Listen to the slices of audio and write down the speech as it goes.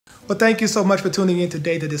Well, thank you so much for tuning in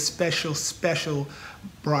today to this special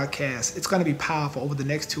broadcast. It's going to be powerful over the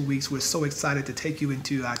next 2 weeks. We're so excited to take you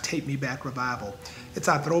into our Take Me Back revival. It's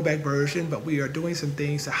our throwback version, but we are doing some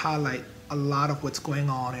things to highlight a lot of what's going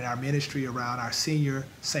on in our ministry around our senior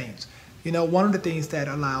saints. You know, one of the things that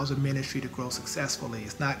allows a ministry to grow successfully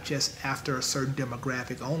is not just after a certain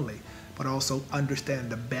demographic only, but also understanding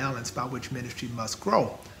the balance by which ministry must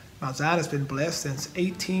grow. Mount Zion has been blessed since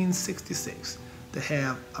 1866 to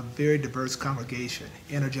have a very diverse congregation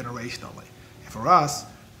intergenerationally. And for us,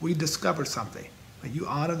 we discovered something. When you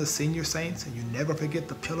honor the senior saints and you never forget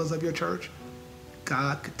the pillars of your church,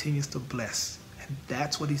 God continues to bless. And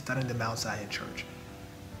that's what he's done in the Mount Zion Church.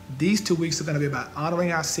 These 2 weeks are going to be about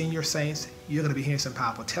honoring our senior saints. You're going to be hearing some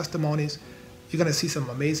powerful testimonies. You're going to see some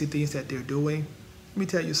amazing things that they're doing. Let me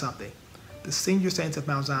tell you something. The senior saints of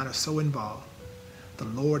Mount Zion are so involved. The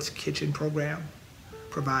Lord's Kitchen program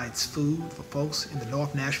provides food for folks in the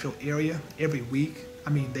North Nashville area every week. I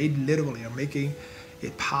mean, they literally are making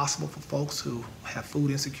it possible for folks who have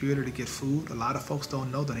food insecurity to get food. A lot of folks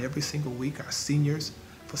don't know that every single week our seniors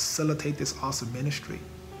facilitate this awesome ministry.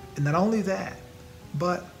 And not only that,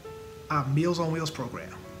 but our Meals on Wheels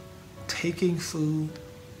program, taking food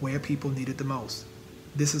where people need it the most.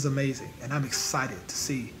 This is amazing, and I'm excited to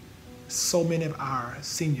see so many of our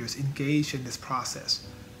seniors engaged in this process.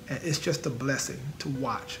 And it's just a blessing to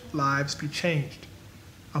watch lives be changed.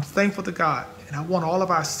 I'm thankful to God, and I want all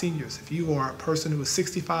of our seniors, if you are a person who is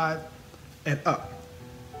 65 and up,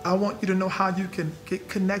 I want you to know how you can get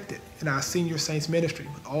connected in our Senior Saints ministry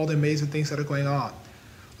with all the amazing things that are going on.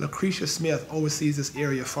 Lucretia Smith oversees this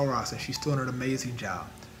area for us, and she's doing an amazing job.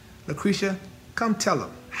 Lucretia, come tell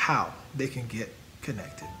them how they can get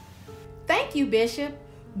connected. Thank you, Bishop.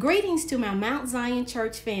 Greetings to my Mount Zion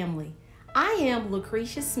Church family. I am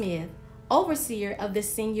Lucretia Smith, overseer of the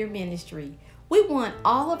senior ministry. We want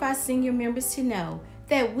all of our senior members to know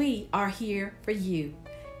that we are here for you.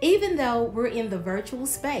 Even though we're in the virtual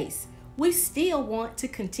space, we still want to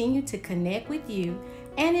continue to connect with you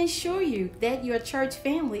and ensure you that your church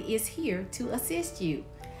family is here to assist you.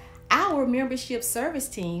 Our membership service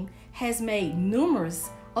team has made numerous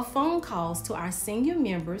phone calls to our senior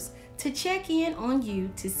members to check in on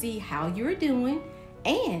you to see how you're doing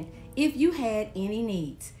and if you had any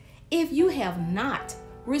needs. If you have not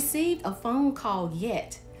received a phone call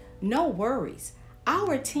yet, no worries.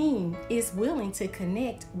 Our team is willing to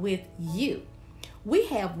connect with you. We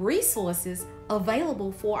have resources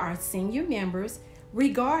available for our senior members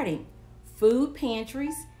regarding food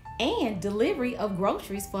pantries and delivery of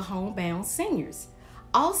groceries for homebound seniors.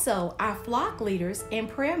 Also, our flock leaders and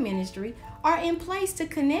prayer ministry are in place to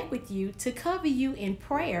connect with you, to cover you in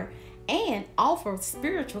prayer and offer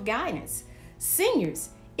spiritual guidance. Seniors,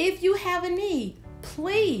 if you have a need,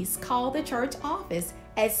 please call the church office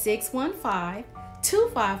at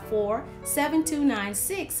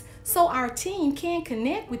 615-254-7296 so our team can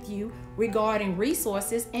connect with you regarding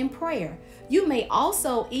resources and prayer. You may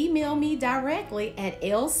also email me directly at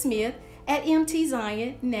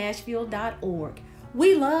lsmith@mtzionnashville.org.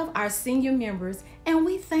 We love our senior members and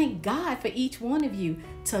we thank God for each one of you.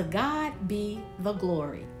 To God be the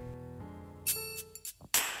glory.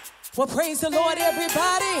 Well, praise the Lord,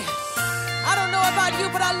 everybody. I don't know about you,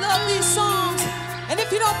 but I love these songs. And if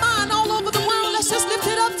you don't mind, all over the world, let's just lift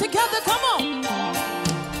it up together. Come on.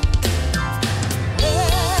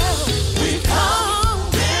 Yeah, we've come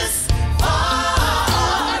this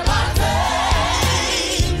far by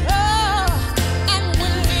faith. Yeah, and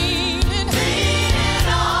we're leaning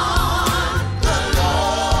on the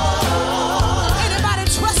Lord. Anybody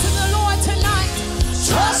trusting the Lord tonight?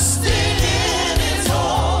 Trusting in His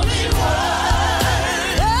holy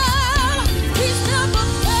word. Yeah, He's never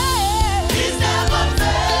failed. He's never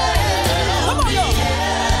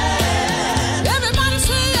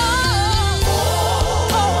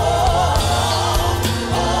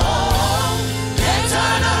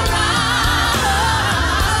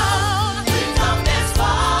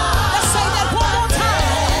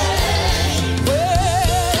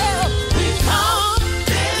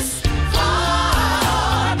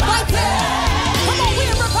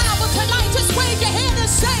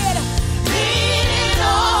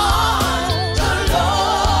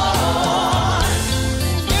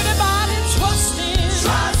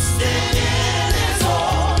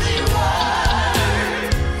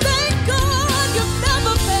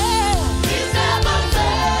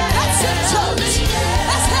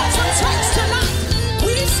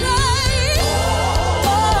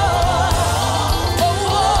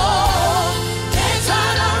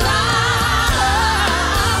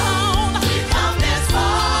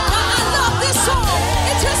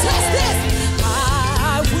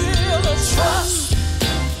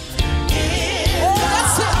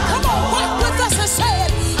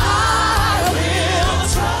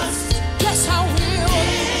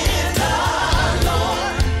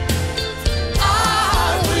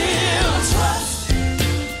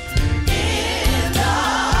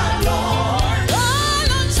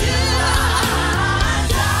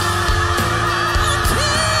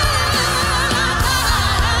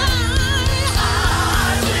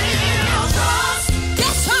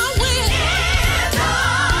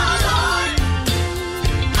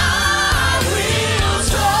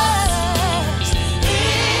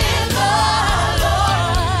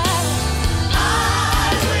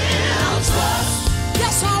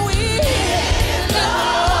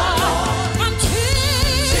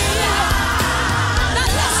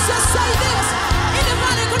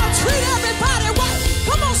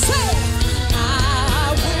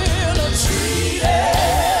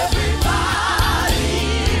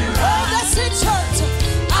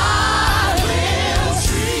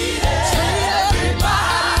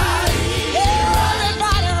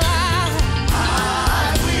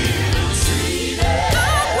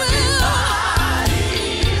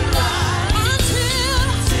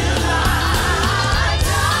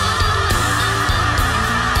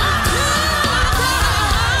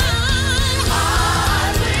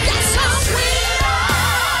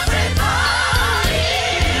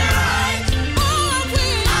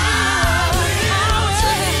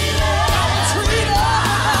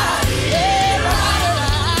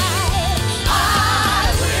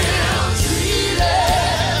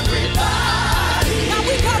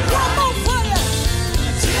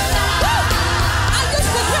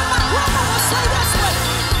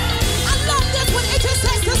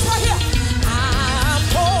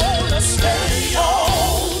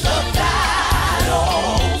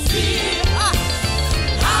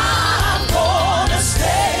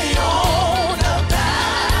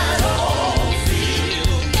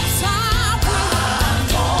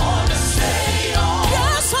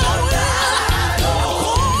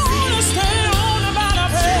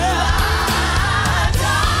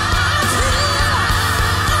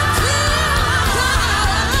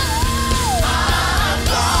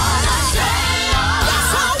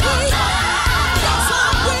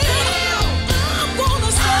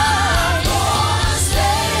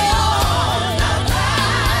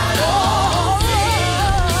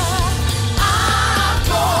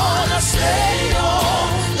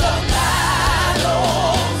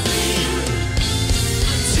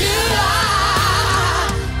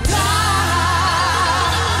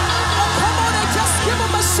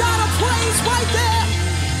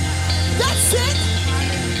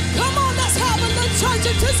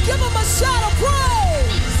it, just give him a shout of praise.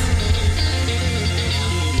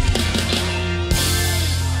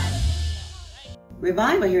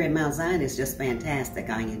 Revival here at Mount Zion is just fantastic.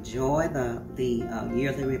 I enjoy the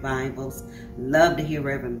yearly revivals. Love to hear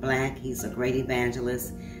Reverend Black. He's a great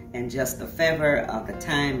evangelist. And just the favor of the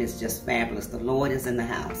time is just fabulous. The Lord is in the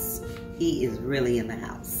house. He is really in the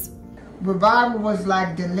house. Revival was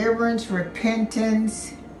like deliverance,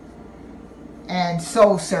 repentance, and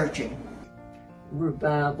soul searching.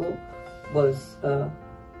 Revival was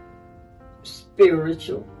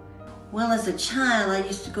spiritual. Well, as a child, I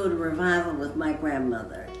used to go to revival with my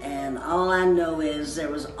grandmother, and all I know is there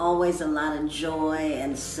was always a lot of joy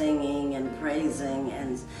and singing and praising,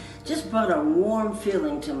 and just brought a warm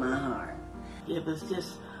feeling to my heart. It was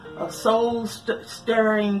just a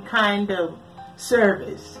soul-stirring kind of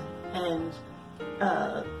service, and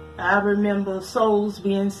I remember souls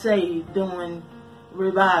being saved during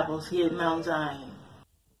revivals here at Mount Zion.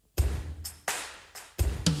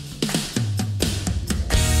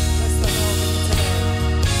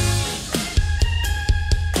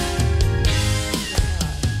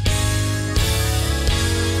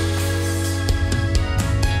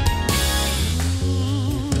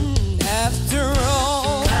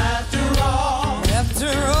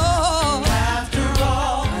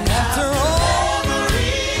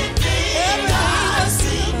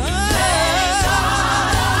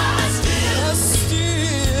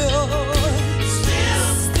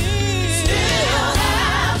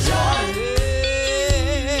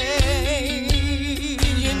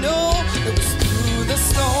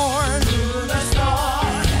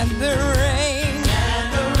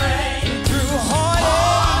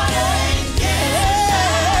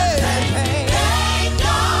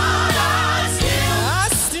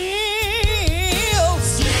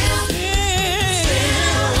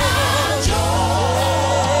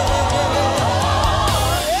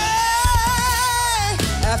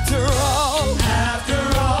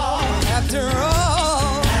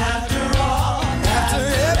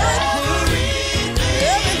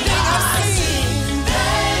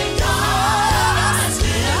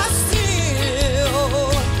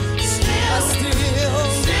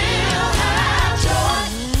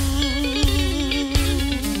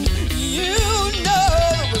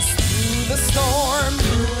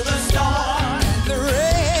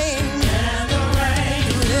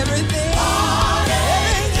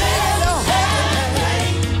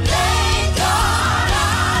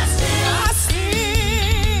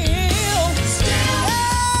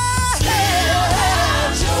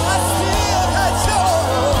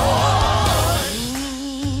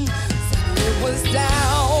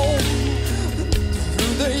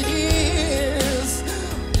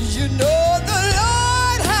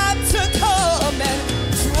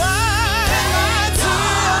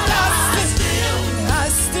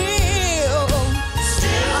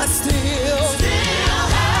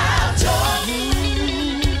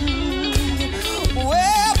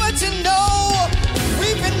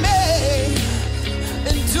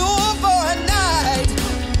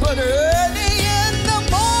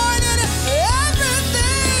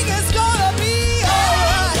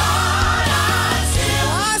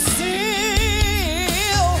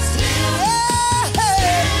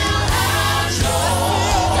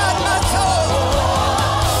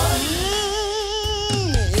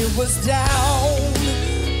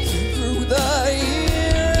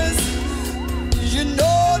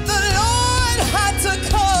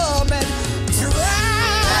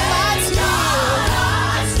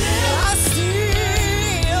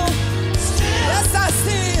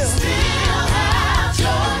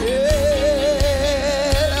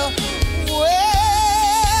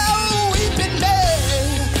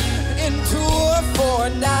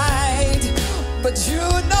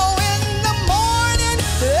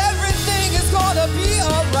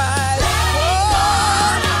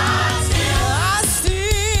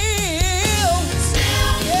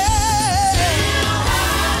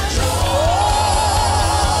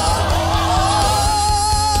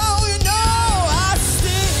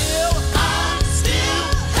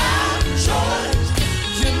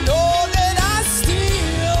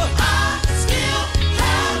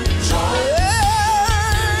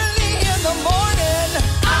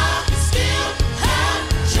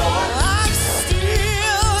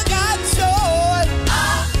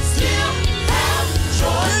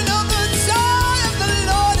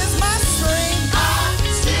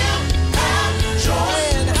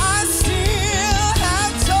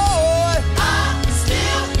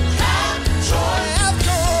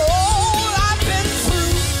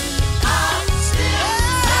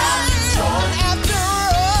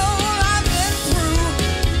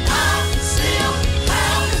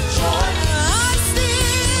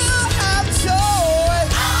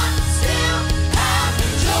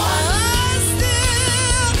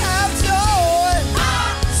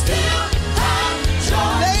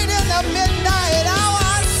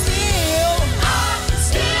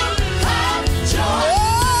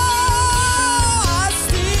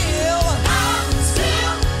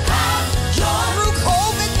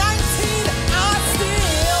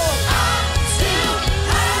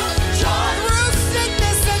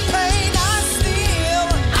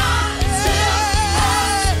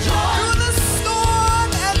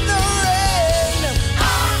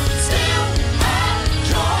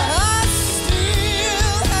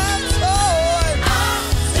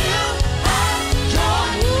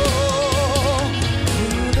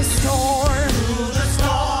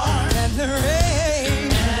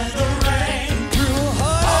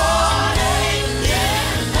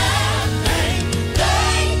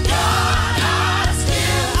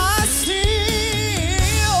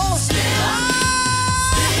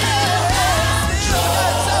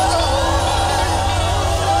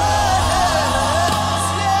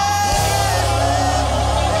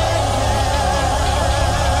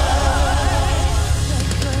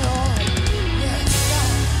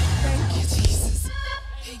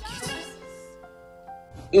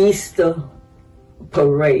 Easter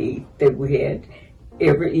parade that we had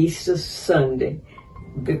every Easter Sunday.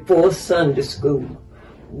 Before Sunday school,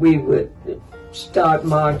 we would start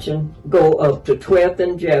marching, go up to 12th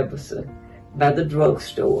and Jefferson by the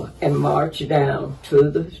drugstore and march down to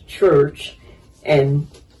the church and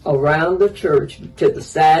around the church to the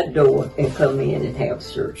side door and come in and have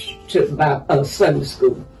church by Sunday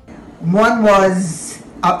school. One was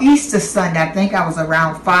Easter Sunday. I think I was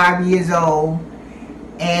around 5 years old,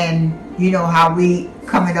 and you know how we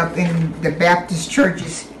coming up in the Baptist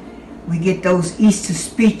churches, we get those Easter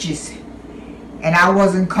speeches, and I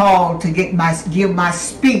wasn't called to give my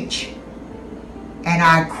speech, and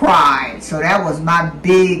I cried. So that was my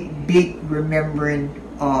big remembering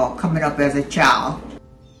coming up as a child.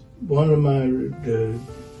 One of my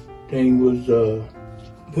thing was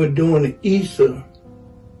for doing the Easter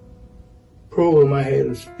program, I had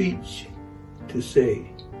a speech to say.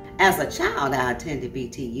 As a child, I attended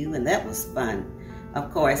BTU, and that was fun.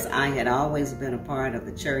 Of course, I had always been a part of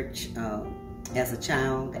the church as a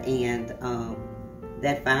child, and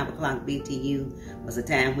that 5 o'clock BTU was a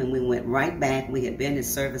time when we went right back. We had been in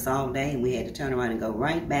service all day, and we had to turn around and go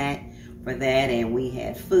right back for that, and we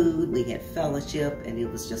had food, we had fellowship, and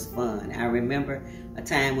it was just fun. I remember a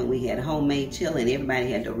time when we had homemade chili, and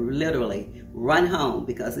everybody had to literally run home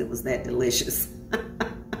because it was that delicious.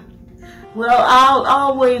 Well, I'll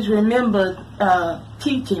always remember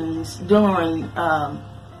teachings during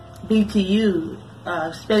BTU,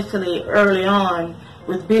 especially early on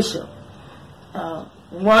with Bishop.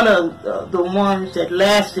 One of the ones that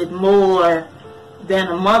lasted more than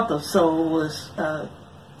a month or so was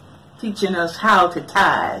teaching us how to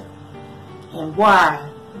tithe and why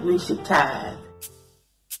we should tithe.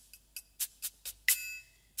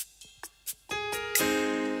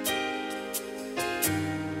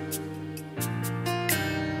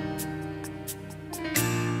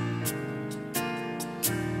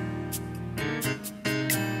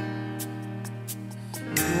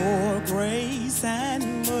 Your grace and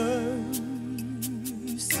mercy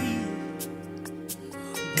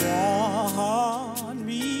brought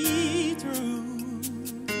me through.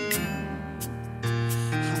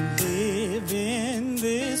 I live in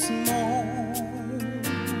this moment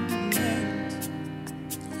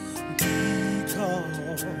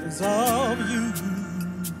because of you.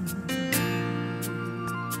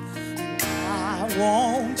 I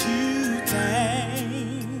want to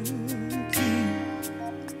thank you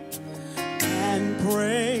and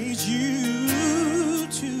praise you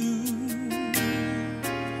too,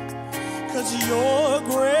 'cause your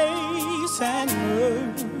grace and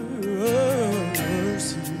mercy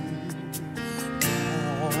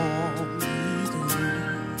brought me through.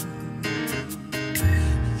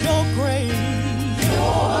 Your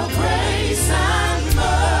grace and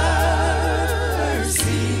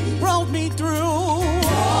mercy brought me through.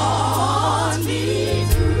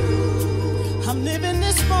 I'm living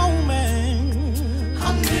this moment.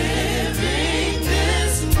 I'm living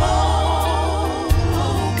this moment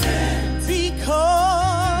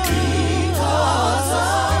because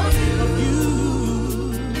of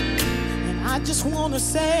you. And I just want to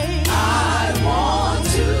say, I want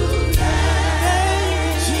to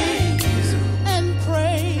thank you and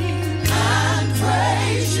praise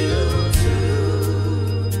you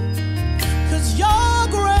too. 'Cause your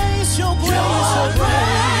grace and mercy,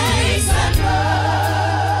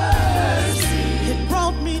 it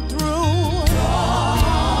brought me through.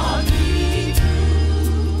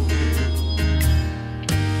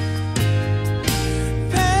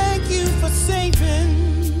 Thank you for saving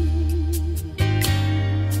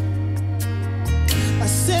a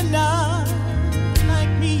sinner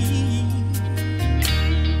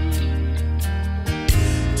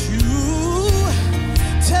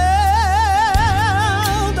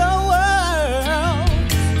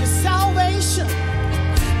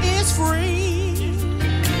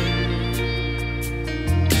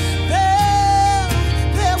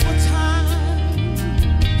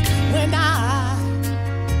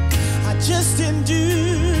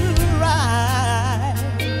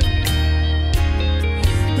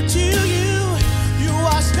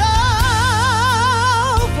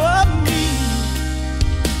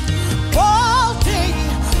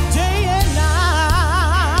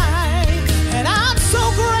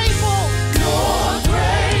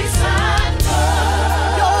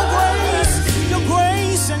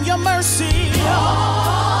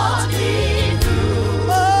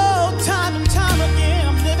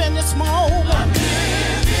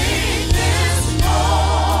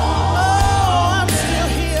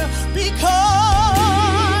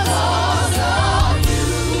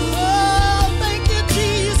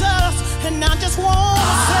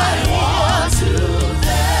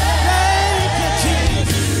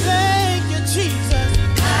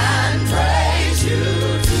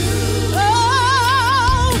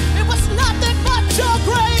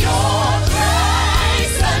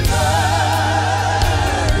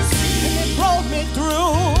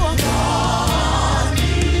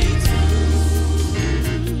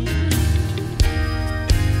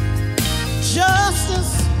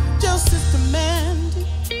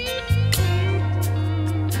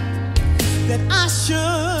that I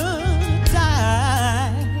should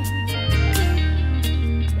die.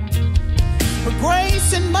 But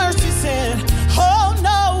grace and mercy said, oh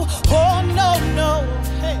no, no.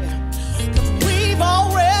 Hey, 'cause we've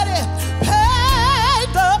already paid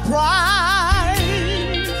the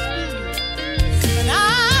price. And I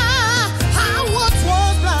once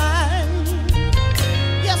was blind,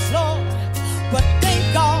 yes Lord, but thank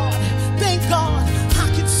God I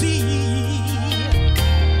can see.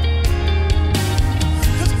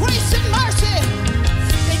 'Cause grace and mercy,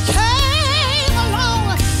 they came along,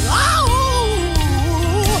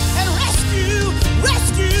 and rescued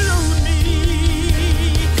me.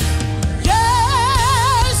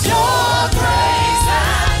 Yes, your grace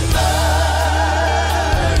and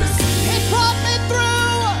mercy, it brought me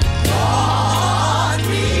through.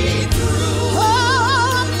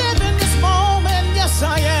 Oh, I'm living this moment, yes I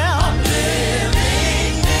am.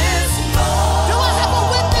 Do I have a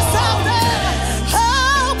witness out there?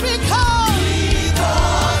 Oh, because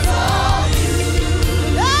of you.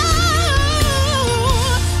 Oh,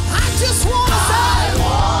 I just want to say,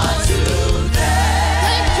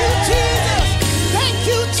 thank you, Jesus. Thank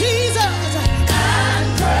you, Jesus. And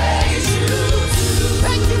praise you too.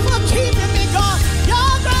 Thank you for keeping me, God.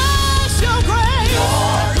 Your grace, your grace.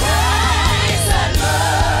 Your grace and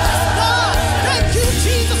mercy. God, thank you,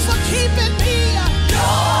 Jesus, for keeping me.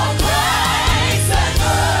 Your grace and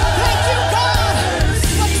mercy. Thank you, God,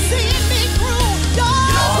 for seeing me through. Your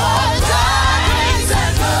grace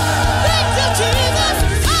and mercy. Thank you, Jesus.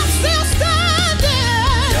 I'm still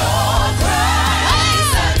standing. Your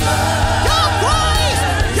grace and mercy. Your grace,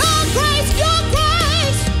 your grace, your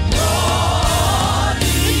grace.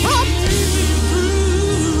 It brought me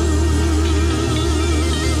through.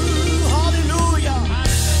 Hallelujah.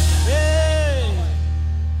 Hey.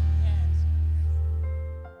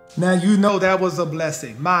 Now you know that was a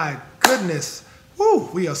blessing. My goodness. Woo,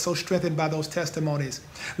 we are so strengthened by those testimonies.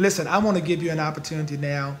 Listen, I want to give you an opportunity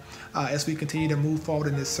now as we continue to move forward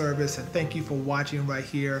in this service, and thank you for watching right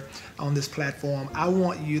here on this platform. I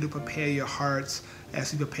want you to prepare your hearts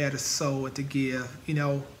as you prepare to sow and to give. You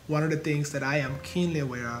know, one of the things that I am keenly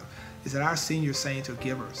aware of is that our senior saints are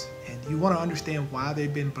givers, and you want to understand why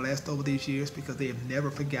they've been blessed over these years, because they have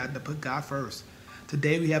never forgotten to put God first.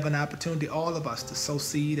 Today we have an opportunity, all of us, to sow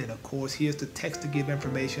seed, and of course here's the text to give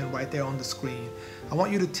information right there on the screen. I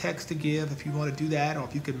want you to text to give if you want to do that, or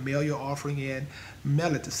if you can mail your offering in,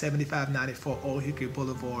 mail it to 7594 Old Hickory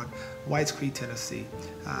Boulevard, Whites Creek, Tennessee,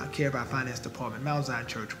 care of our finance department, Mount Zion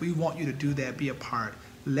Church. We want you to do that, be a part.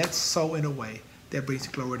 Let's sow in a way that brings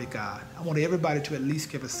glory to God. I want everybody to at least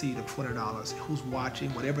give a seed of $20. Who's watching,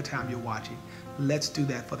 whatever time you're watching, let's do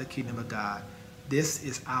that for the kingdom of God. This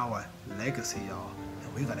is our legacy, y'all,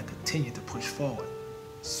 and we're going to continue to push forward,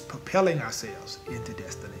 propelling ourselves into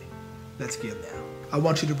destiny. Let's give now. I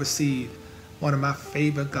want you to receive one of my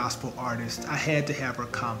favorite gospel artists. I had to have her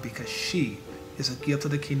come because she is a gift to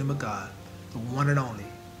the kingdom of God, the one and only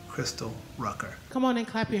Chrystal Rucker. Come on and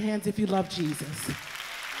clap your hands if you love Jesus.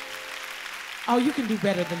 Oh, you can do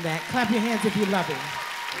better than that. Clap your hands if you love him.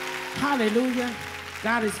 Hallelujah.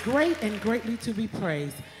 God is great and greatly to be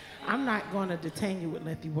praised. I'm not going to detain you with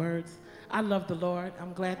lengthy words. I love the Lord.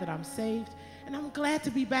 I'm glad that I'm saved, and I'm glad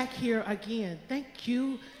to be back here again. Thank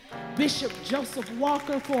you, Bishop Joseph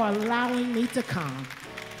Walker, for allowing me to come.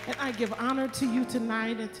 And I give honor to you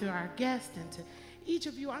tonight, and to our guests, and to each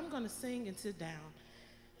of you. I'm going to sing and sit down.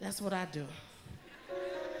 That's what I do.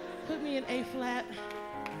 Put me in A flat.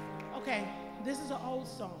 Okay, this is an old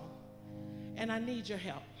song, and I need your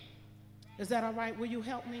help. Is that all right? Will you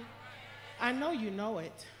help me? I know you know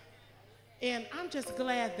it. And I'm just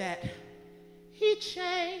glad that he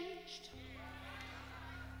changed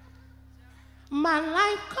my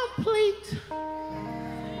life complete.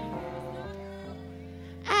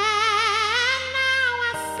 And now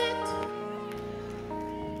I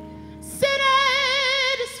sit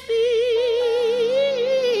at his feet.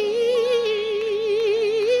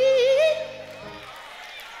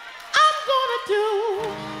 I'm gonna do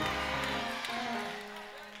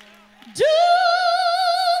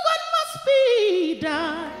what must be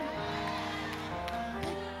done,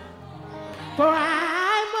 for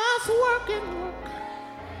I must work and work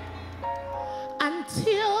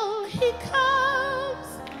until he comes,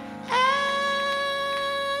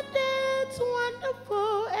 and it's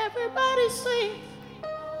wonderful. Everybody sing.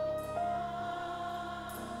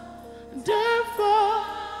 Therefore,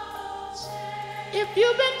 if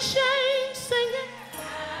you've been changed, sing it.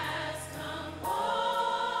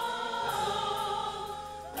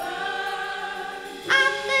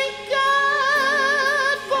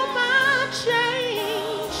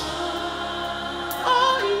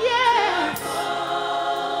 Oh, yes.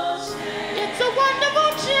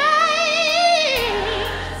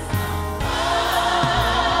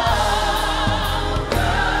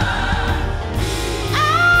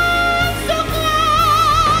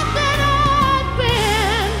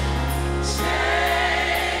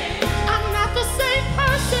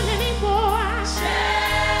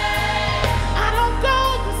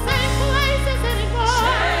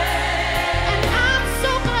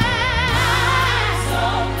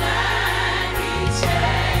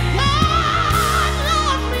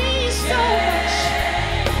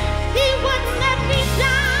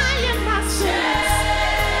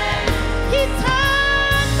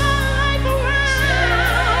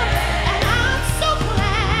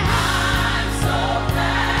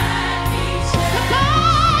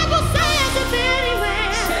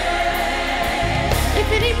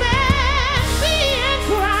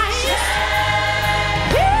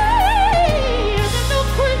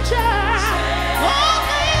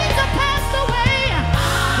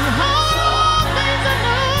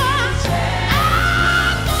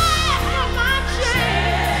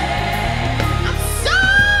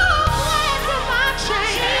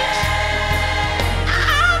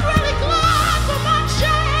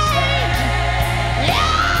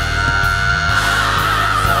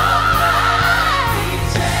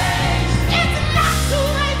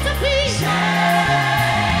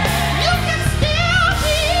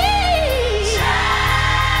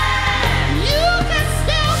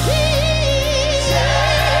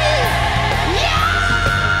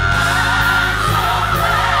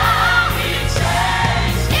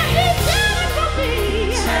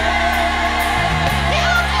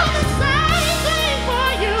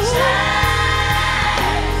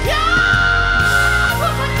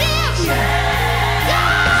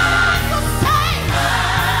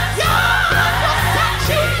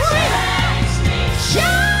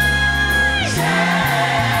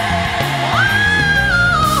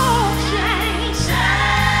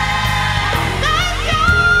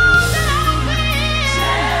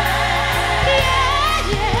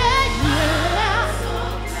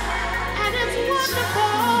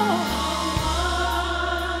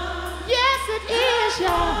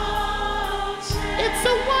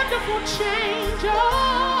 wonderful change.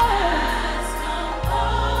 Oh,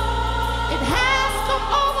 it has come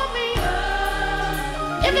over me.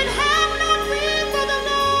 If it had not been for the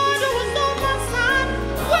Lord who was on my side,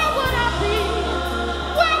 where would I be?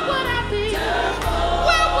 Where would I be?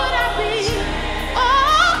 Where would I be? Oh,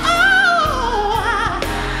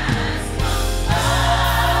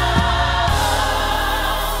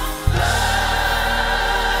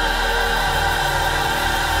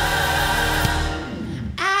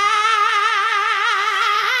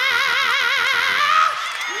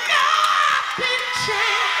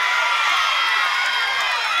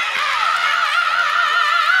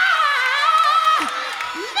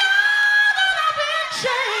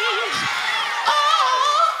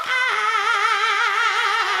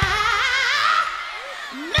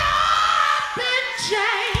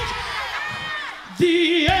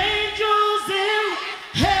 the angels in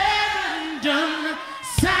heaven done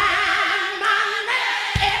sign my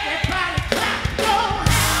name. Everybody clap your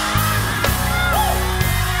hands.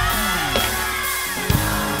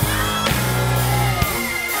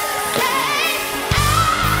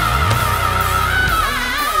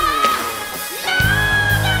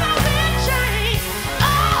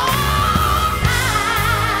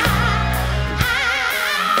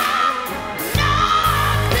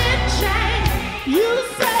 You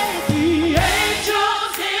say the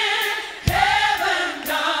angels in heaven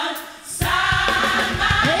done sign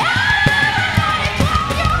my name. Clap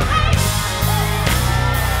your hands.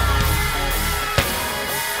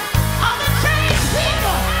 All the changed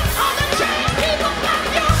people, clap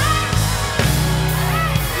your hands.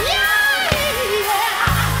 Yeah.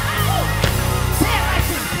 Say it like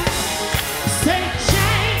this. Say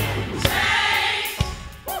change.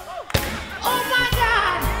 Oh my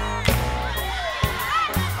God.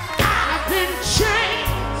 I've been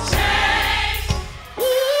changed. Ooh.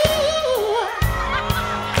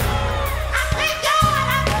 I thank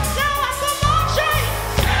God for more change.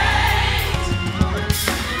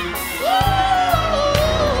 Ooh.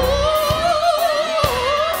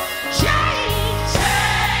 Change.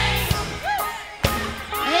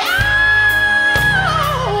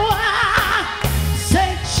 Say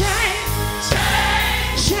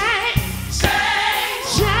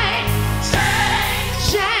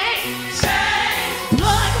change.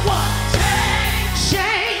 Blood washed.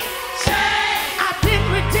 Change. I've been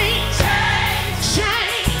redeemed.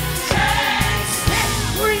 Change. Set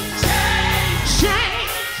free.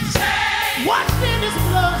 Change. Washed in His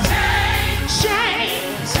blood.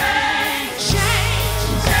 Change.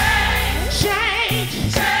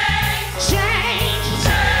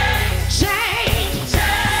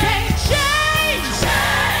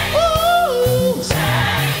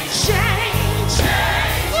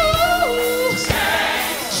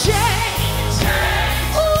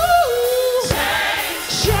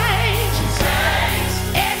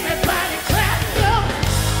 Everybody clap your.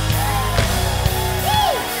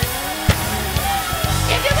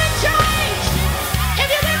 If you've been changed,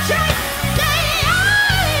 say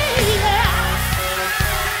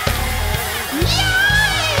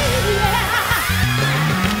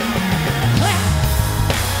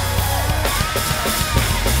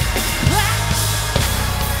clap.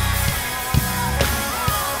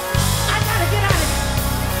 I gotta get out of here.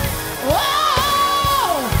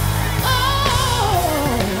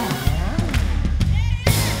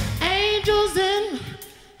 Angels in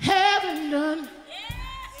heaven done.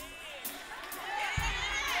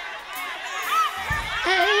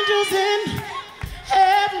 Angels in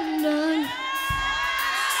heaven done.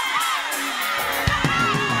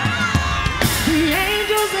 The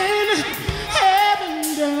angels in heaven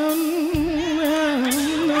done.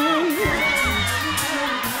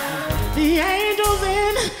 The angels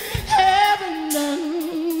in heaven done.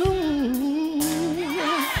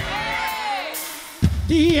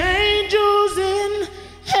 The angels in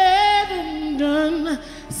heaven done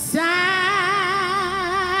sign.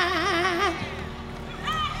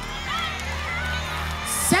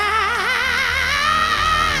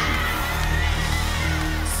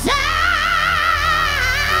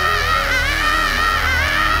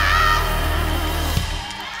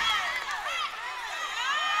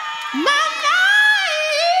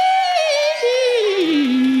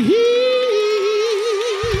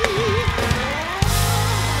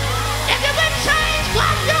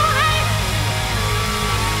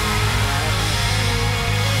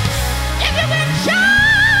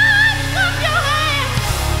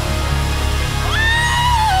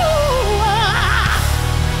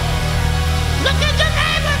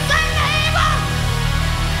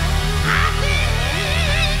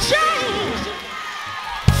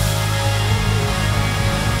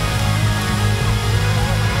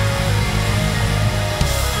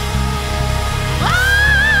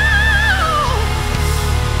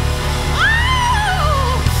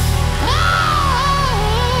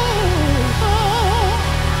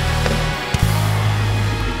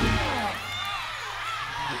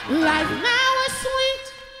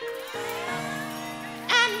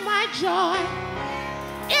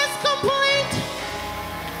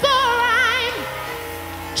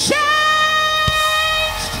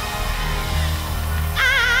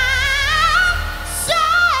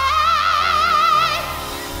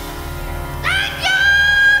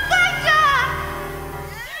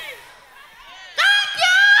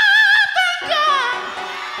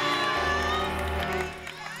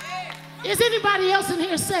 Is anybody else in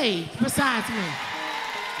here saved besides me?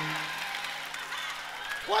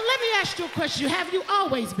 Well, let me ask you a question. Have you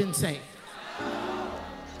always been saved?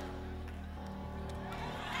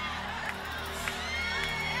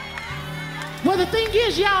 Well, the thing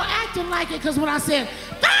is, y'all acting like it, because when I said,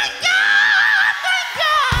 thank God, thank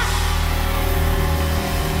God,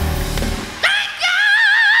 thank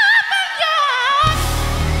God, thank God.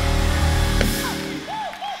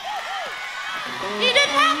 He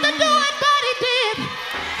didn't have to do it, but he did.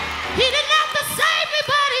 He didn't have to save me,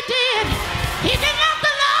 but he did. He didn't have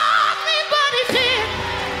to love me, but he did.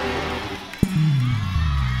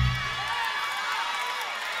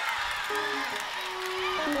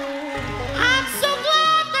 I'm so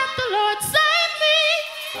glad that the Lord saved me.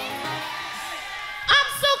 I'm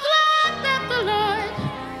so glad that the Lord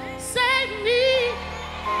saved me.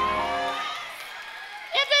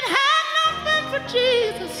 If it had not been for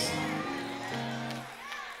Jesus,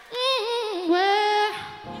 where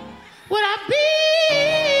would I be?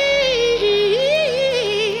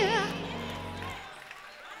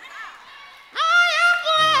 I am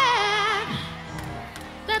glad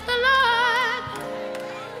that the Lord,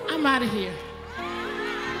 I'm out of here.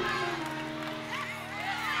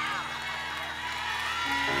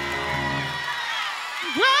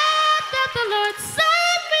 Glad that the Lord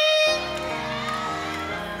saved me.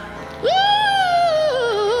 Ooh,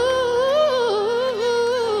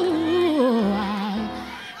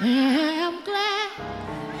 I am glad.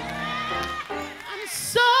 I'm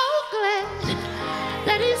so glad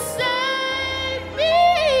that he saved me.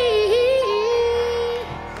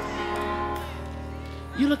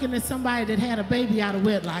 You're looking at somebody that had a baby out of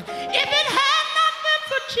wedlock. If it had not been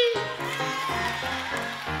for Jesus,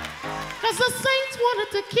 because the saints wanted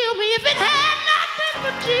to kill me. If it had not been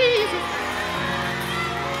for Jesus,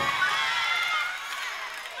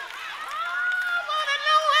 I want to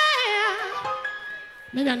know where.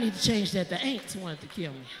 Maybe I need to change that. The ain'ts wanted to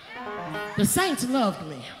kill me. The saints loved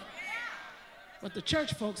me. But the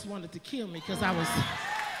church folks wanted to kill me because I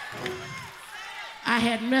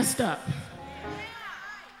had messed up.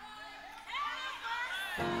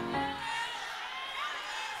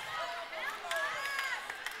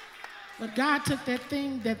 But God took that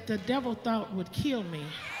thing that the devil thought would kill me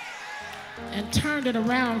and turned it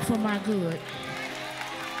around for my good.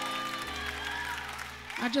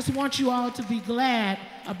 I just want you all to be glad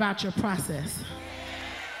about your process.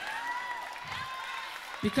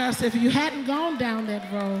 Because if you hadn't gone down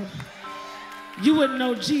that road, you wouldn't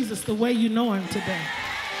know Jesus the way you know him today.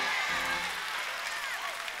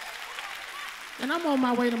 And I'm on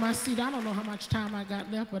my way to my seat. I don't know how much time I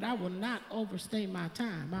got left, but I will not overstay my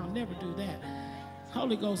time. I'll never do that.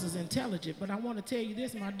 Holy Ghost is intelligent, but I want to tell you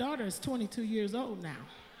this. My daughter is 22 years old now.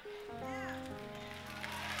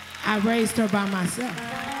 I raised her by myself.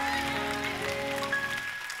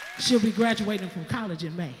 She'll be graduating from college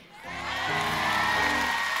in May.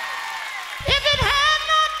 If it had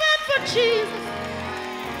not been for Jesus,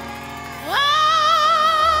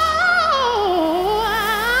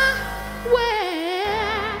 where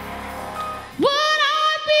would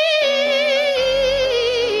I be?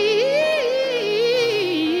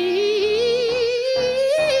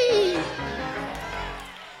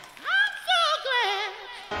 I'm so glad.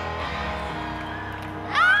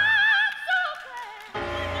 I'm so glad.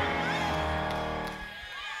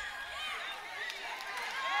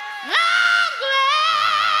 I'm glad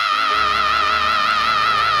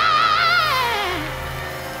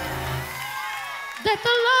that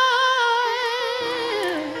the Lord,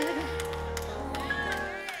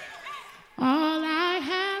 all I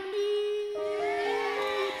have need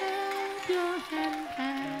of your hand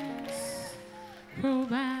has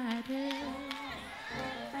provided.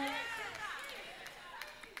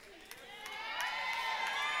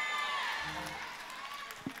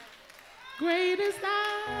 Great is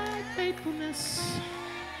thy faithfulness,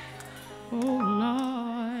 O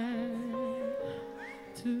Lord,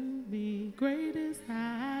 to me. Great is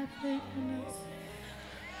thy faithfulness.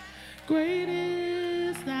 Great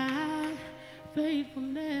is thy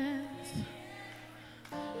faithfulness.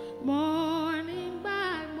 Morning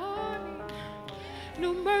by morning,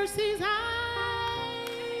 new mercies I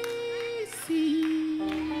see.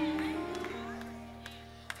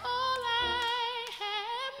 All I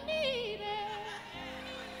have needed,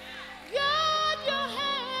 God, your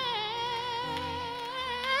hand,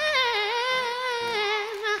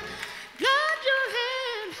 God, your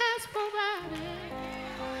hand has provided.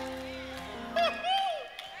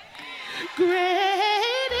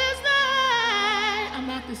 Great is thy, I'm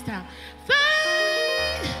out this time, faithfulness.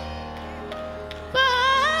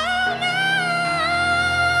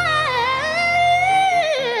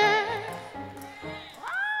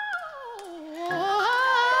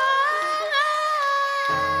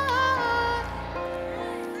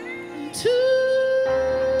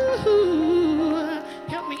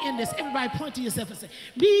 in this. Everybody point to yourself and say,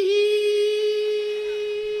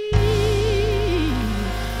 be.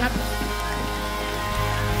 God bless.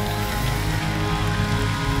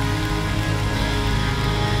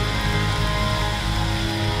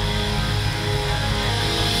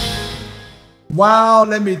 Wow,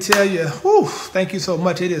 let me tell you, whew, thank you so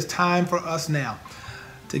much. It is time for us now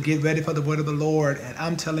to get ready for the word of the Lord. And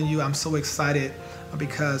I'm telling you, I'm so excited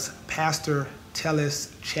because Pastor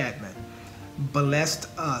Tellis Chapman blessed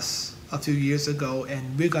us a few years ago,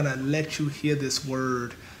 and we're going to let you hear this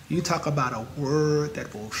word. You talk about a word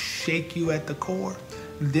that will shake you at the core.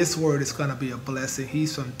 This word is going to be a blessing.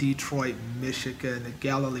 He's from Detroit, Michigan, the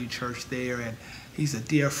Galilee Church there, and he's a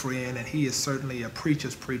dear friend, and he is certainly a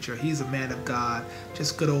preacher's preacher. He's a man of God,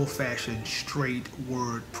 just good old-fashioned, straight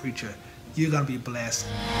word preacher. You're going to be blessed.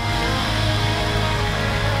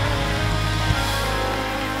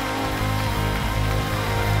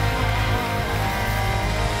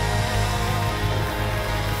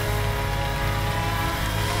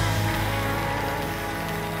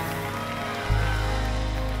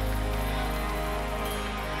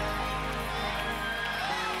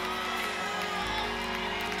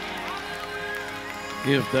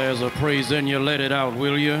 If there's a praise in you, let it out,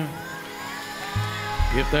 will you?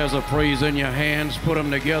 If there's a praise in your hands, put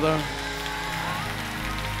them together.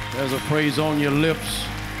 There's a praise on your lips.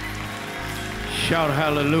 Shout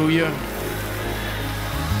hallelujah.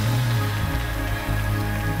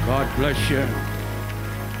 God bless you.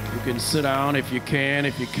 You can sit down if you can.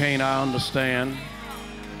 If you can't, I understand.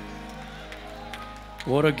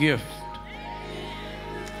 What a gift.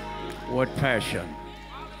 What passion.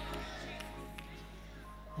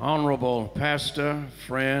 Honorable pastor,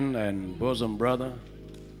 friend, and bosom brother,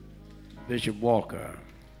 Bishop Walker,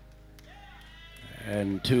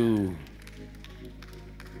 and to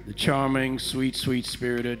the charming, sweet,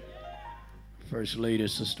 sweet-spirited First Lady,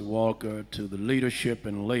 Sister Walker, to the leadership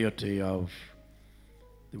and laity of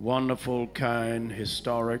the wonderful, kind,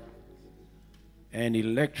 historic, and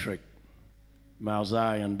electric Mount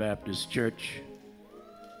Zion Baptist Church,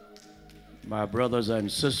 my brothers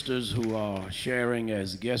and sisters who are sharing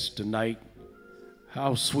as guests tonight,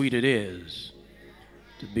 how sweet it is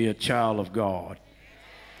to be a child of God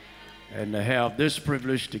and to have this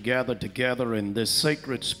privilege to gather together in this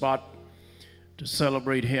sacred spot to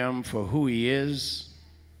celebrate him for who he is,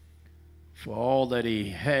 for all that he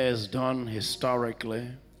has done historically,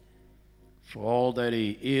 for all that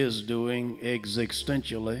he is doing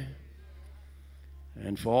existentially,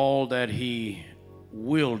 and for all that he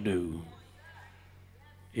will do.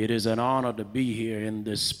 It is an honor to be here in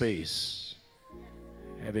this space,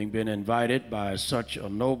 having been invited by such a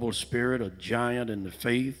noble spirit, a giant in the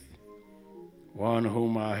faith, one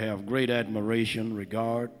whom I have great admiration,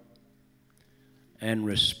 regard, and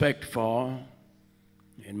respect for,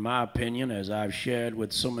 in my opinion, as I've shared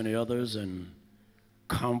with so many others in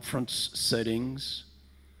conference settings,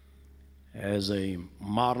 as a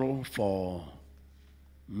model for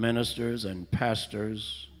ministers and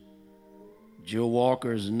pastors. Joe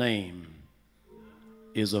Walker's name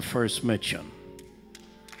is a first mention.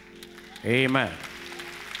 Amen.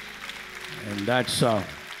 And that's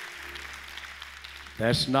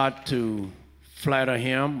not to flatter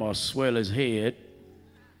him or swell his head,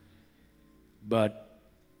 but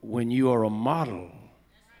when you are a model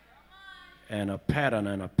and a pattern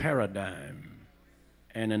and a paradigm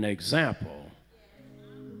and an example,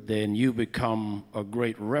 then you become a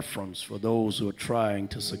great reference for those who are trying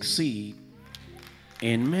to succeed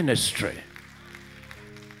in ministry.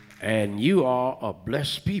 And you are a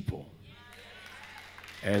blessed people.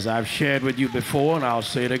 As I've shared with you before, and I'll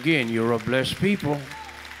say it again, you're a blessed people.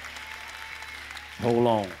 Hold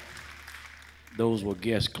on. Those were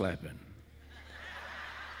guests clapping.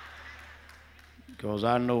 Because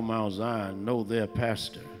I know Mount Zion, know their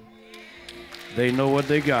pastor. They know what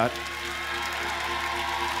they got.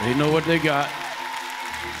 They know what they got.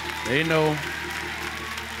 They know.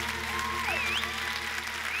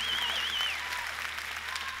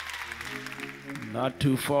 Not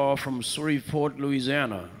too far from Shreveport,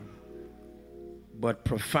 Louisiana, but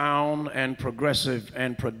profound and progressive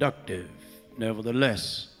and productive,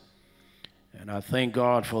 nevertheless. And I thank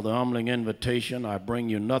God for the humbling invitation. I bring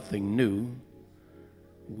you nothing new.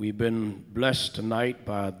 We've been blessed tonight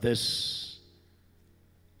by this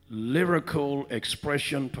lyrical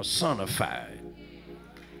expression personified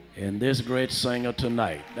in this great singer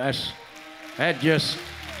tonight. Let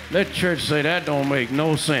church say that don't make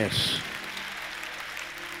no sense.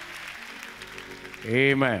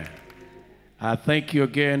 Amen. I thank you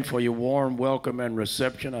again for your warm welcome and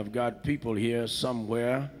reception. I've got people here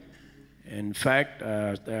somewhere. In fact,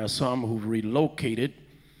 there are some who've relocated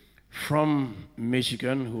from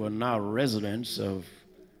Michigan who are now residents of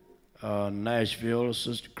Nashville.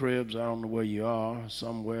 Sister Cribbs, I don't know where you are.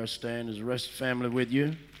 Somewhere. Stan, is the rest of the family with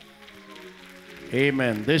you?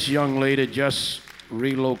 Amen. This young lady just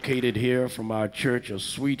relocated here from our church, a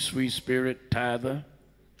sweet, sweet spirit, tither.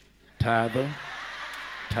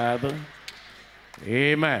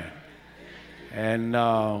 Amen. And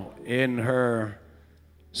in her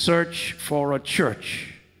search for a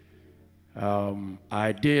church,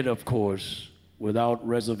 I did, of course, without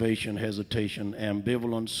reservation, hesitation,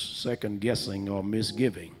 ambivalence, second guessing, or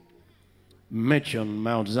misgiving, mention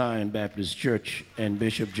Mount Zion Baptist Church and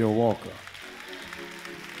Bishop Joe Walker,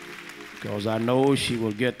 because I know she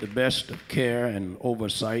will get the best of care and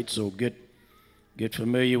oversight. So get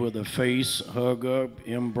familiar with her face, hug her,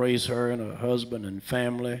 embrace her and her husband and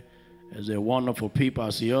family, as they're wonderful people.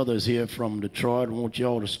 I see others here from Detroit. I want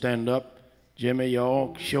y'all to stand up. Jimmy,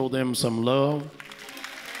 y'all show them some love.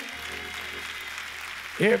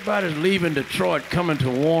 Everybody's leaving Detroit, coming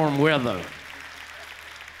to warm weather.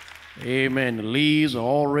 Amen. The leaves are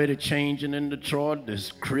already changing in Detroit.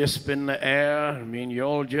 It's crisp in the air. I mean,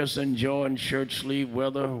 y'all just enjoying shirt sleeve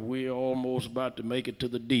weather. We're almost about to make it to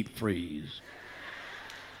the deep freeze.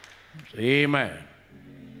 Amen.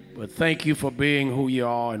 But thank you for being who you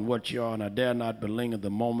are and what you are, and I dare not belinger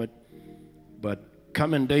the moment. But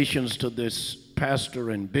commendations to this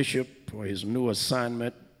pastor and bishop for his new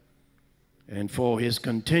assignment and for his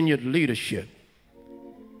continued leadership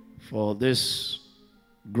for this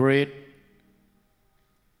great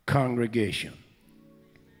congregation.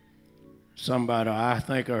 Somebody, I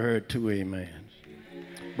think I heard 2 amens.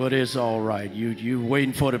 But it's all right. You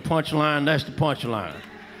waiting for the punchline? That's the punchline.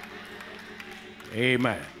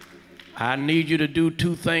 Amen. I need you to do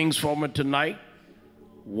 2 things for me tonight.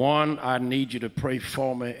 One, I need you to pray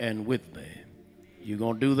for me and with me. You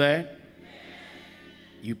gonna do that?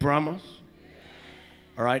 You promise?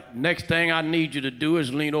 All right, next thing I need you to do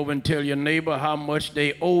is lean over and tell your neighbor how much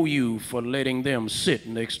they owe you for letting them sit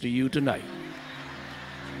next to you tonight.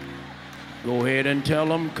 Go ahead and tell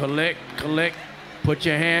them, collect. Put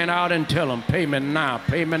your hand out and tell them, payment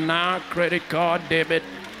now, credit card, debit,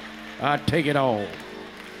 I take it all.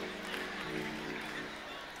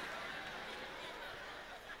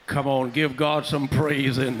 Come on, give God some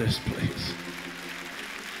praise in this place.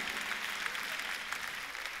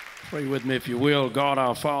 Pray with me if you will. God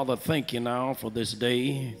our Father, thank you now for this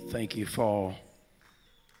day. Thank you for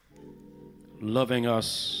loving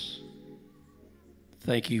us.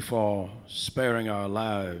 Thank you for sparing our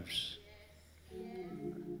lives.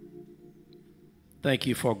 Thank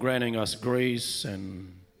you for granting us grace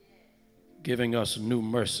and giving us new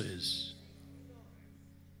mercies.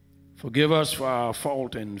 Forgive us for our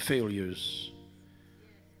fault and failures.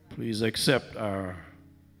 Please accept our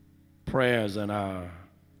prayers and our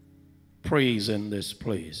praise in this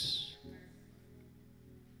place.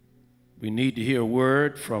 We need to hear a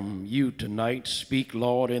word from you tonight. Speak,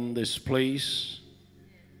 Lord, in this place,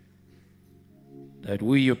 that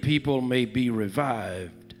we, your people, may be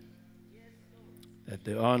revived, that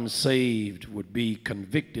the unsaved would be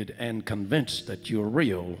convicted and convinced that you're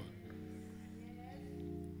real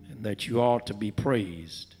and that you ought to be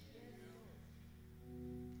praised.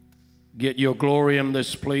 Get your glory in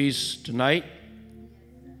this place tonight.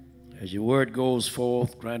 As your word goes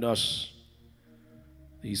forth, grant us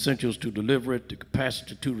the essentials to deliver it, the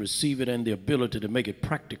capacity to receive it, and the ability to make it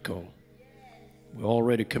practical. We're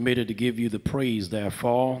already committed to give you the praise,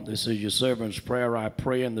 therefore. This is your servant's prayer. I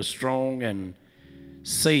pray in the strong and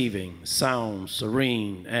saving, sound,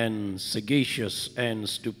 serene, and sagacious, and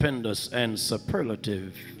stupendous, and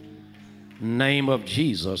superlative name of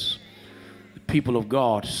Jesus. The people of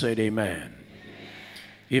God said amen.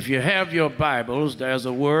 If you have your Bibles, there's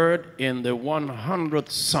a word in the 100th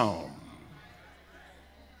Psalm.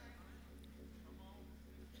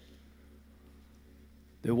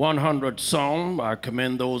 The 100th Psalm, I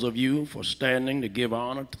commend those of you for standing to give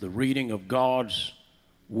honor to the reading of God's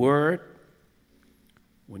word.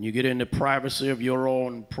 When you get in the privacy of your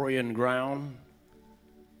own praying ground,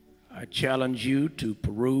 I challenge you to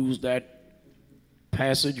peruse that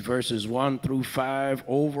passage, verses 1 through 5,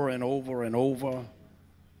 over and over and over.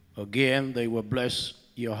 Again, they will bless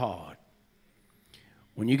your heart.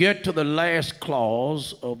 When you get to the last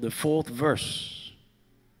clause of the 4th verse,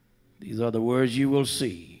 these are the words you will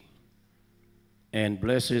see. And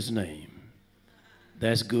bless his name.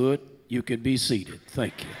 That's good. You can be seated.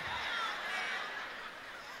 Thank you.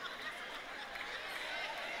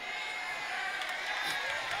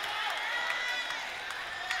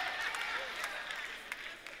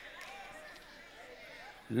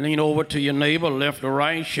 Lean over to your neighbor, left or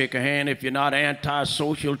right, shake a hand. If you're not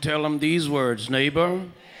antisocial, tell them these words, neighbor,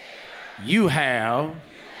 you have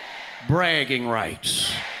bragging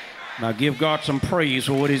rights. Now give God some praise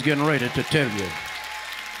for what he's getting ready to tell you.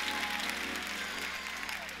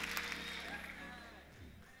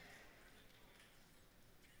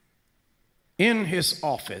 In his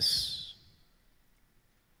office,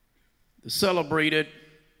 the celebrated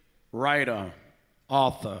writer,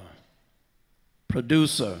 author,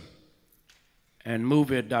 producer, and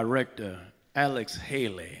movie director Alex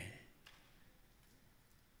Haley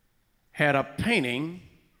had a painting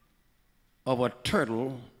of a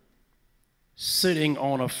turtle sitting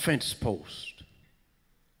on a fence post.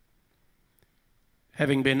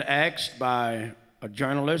 Having been asked by a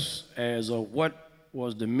journalist as to what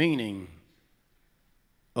was the meaning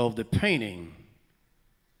of the painting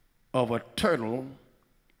of a turtle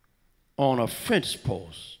on a fence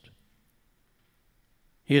post,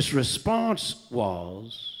 his response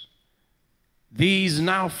was these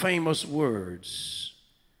now famous words: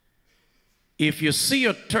 if you see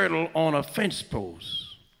a turtle on a fence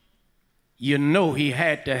post, you know he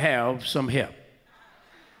had to have some help.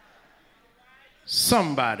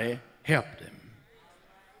 Somebody helped him.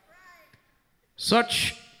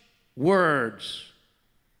 Such words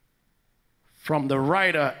from the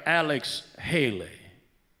writer Alex Haley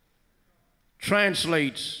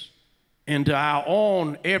translates into our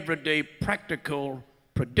own everyday practical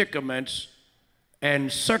predicaments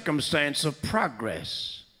and circumstance of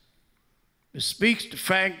progress. It speaks to the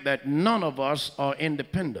fact that none of us are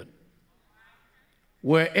independent.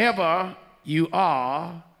 Wherever you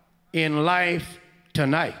are in life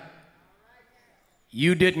tonight,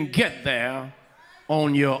 you didn't get there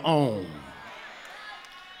on your own.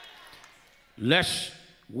 Lest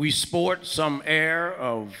we sport some air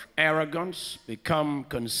of arrogance, become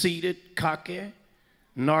conceited, cocky,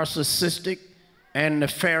 narcissistic, and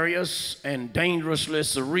nefarious, and dangerously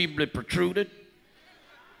cerebrally protruded.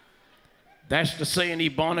 That's to say in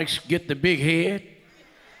Ebonics, get the big head.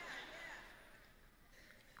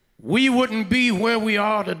 We wouldn't be where we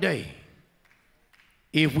are today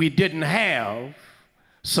if we didn't have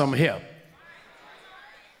some help.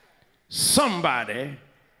 Somebody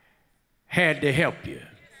had to help you.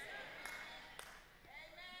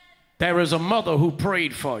 There is a mother who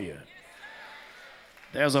prayed for you.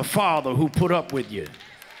 There's a father who put up with you.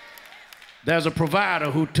 There's a provider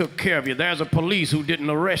who took care of you. There's a police who didn't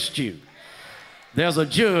arrest you. There's a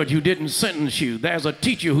judge who didn't sentence you. There's a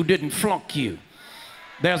teacher who didn't flunk you.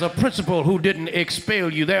 There's a principal who didn't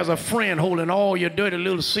expel you. There's a friend holding all your dirty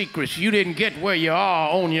little secrets. You didn't get where you are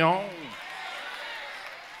on your own.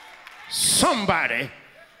 Somebody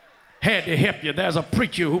had to help you. There's a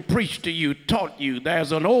preacher who preached to you, taught you.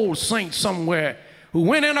 There's an old saint somewhere who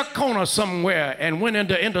went in a corner somewhere and went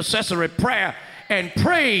into intercessory prayer and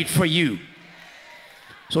prayed for you.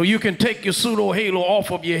 So you can take your pseudo halo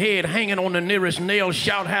off of your head, hanging on the nearest nail,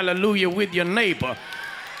 shout hallelujah with your neighbor,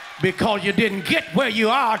 because you didn't get where you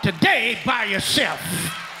are today by yourself.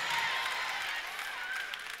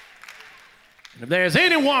 And if there's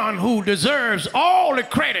anyone who deserves all the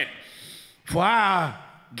credit for our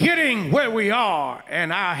getting where we are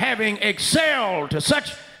and our having excelled to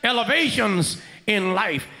such elevations in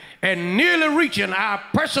life and nearly reaching our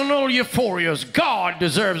personal euphorias, God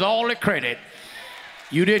deserves all the credit.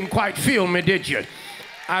 You didn't quite feel me, did you?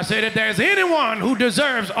 I said, if there's anyone who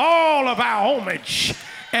deserves all of our homage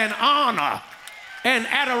and honor and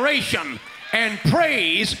adoration and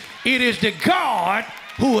praise, it is the God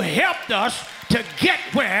who helped us to get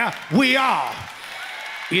where we are.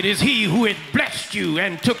 It is he who had blessed you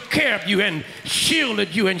and took care of you and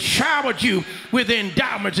shielded you and showered you with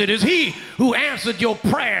endowments. It is he who answered your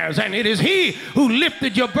prayers, and it is he who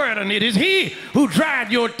lifted your burden. It is he who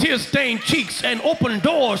dried your tear-stained cheeks and opened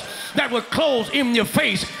doors that were closed in your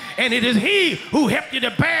face. And it is he who helped you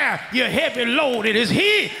to bear your heavy load. It is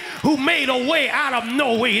he who made a way out of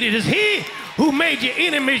no way. It is he who made your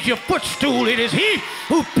enemies your footstool. It is he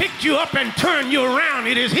who picked you up and turned you around.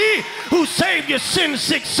 It is he who saved your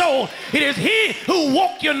sin-sick soul. It is he who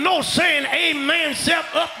woke your nose saying amen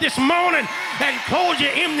self up this morning and clothed you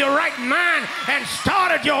in your right mind and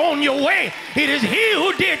started you on your way. It is he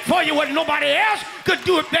who did for you what nobody else could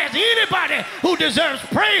do. If there's anybody who deserves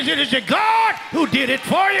praise, it is your God who did it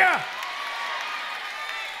for you.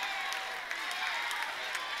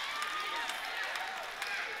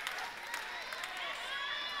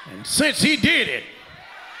 And since he did it,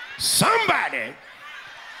 somebody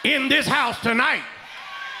in this house tonight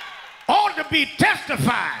ought to be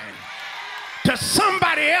testifying to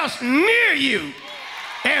somebody else near you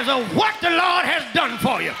as of what the Lord has done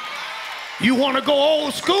for you. You want to go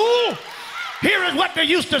old school? Here is what they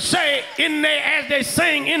used to say in there as they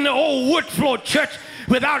sang in the old wood floor church,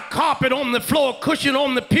 without carpet on the floor, cushion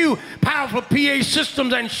on the pew, powerful PA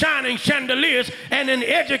systems and shining chandeliers, and an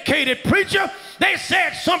educated preacher. They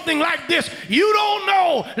said something like this: you don't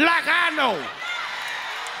know like I know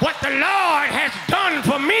what the Lord has done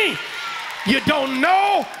for me. You don't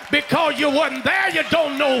know because you wasn't there. You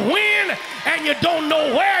don't know when, and you don't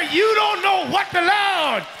know where. You don't know what the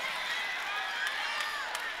Lord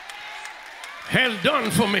has done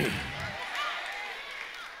for me.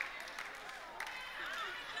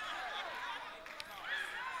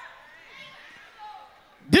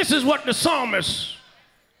 This is what the psalmist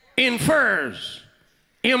infers,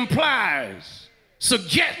 implies,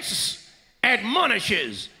 suggests,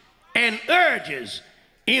 admonishes, and urges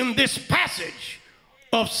in this passage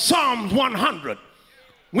of Psalms 100,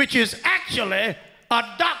 which is actually a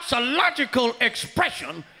doxological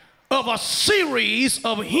expression of a series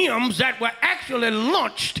of hymns that were actually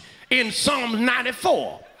launched in Psalm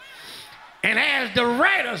 94. And as the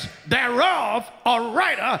writers thereof, a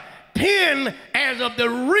writer penned as of the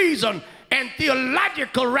reason and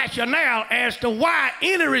theological rationale as to why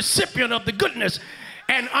any recipient of the goodness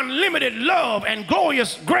and unlimited love and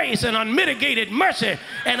glorious grace and unmitigated mercy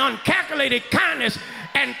and uncalculated kindness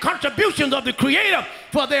and contributions of the Creator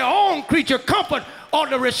for their own creature comfort ought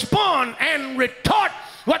to respond and retort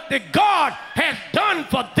what the God has done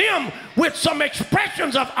for them with some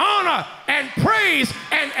expressions of honor and praise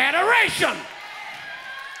and adoration.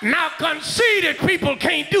 Now, conceited people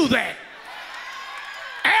can't do that.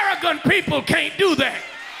 Arrogant people can't do that.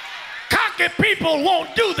 Cocky people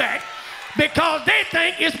won't do that because they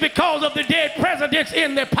think it's because of the dead presidents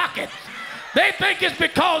in their pocket. They think it's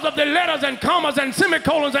because of the letters and commas and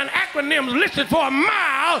semicolons and acronyms listed for a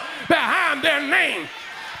mile behind their name.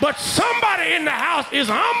 But somebody in the house is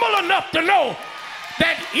humble enough to know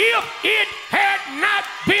that if it had not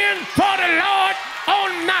been for the Lord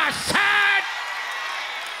on my side,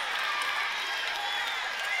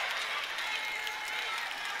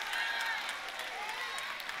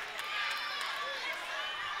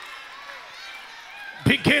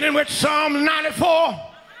 beginning with Psalm 94,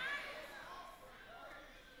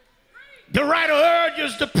 the writer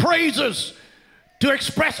urges the praisers to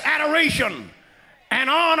express adoration and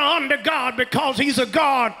honor unto God because he's a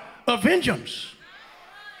God of vengeance.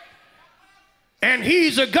 And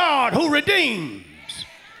he's a God who redeems.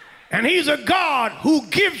 And he's a God who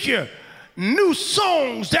gives you new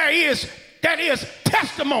songs. That is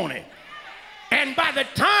testimony. And by the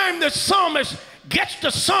time the psalmist gets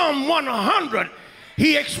to Psalm 100,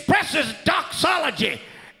 he expresses doxology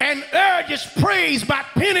and urges praise by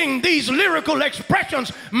penning these lyrical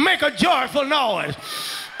expressions. Make a joyful noise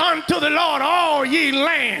unto the Lord, all ye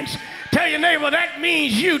lands. Tell your neighbor, that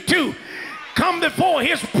means you too. Come before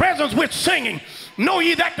his presence with singing. Know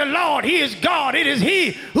ye that the Lord, he is God. It is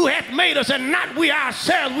he who hath made us and not we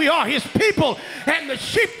ourselves. We are his people and the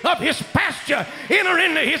sheep of his pasture. Enter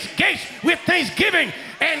into his gates with thanksgiving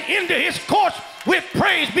and into his courts with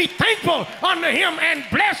praise. Be thankful unto him and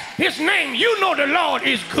bless his name. You know the Lord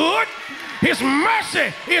is good. His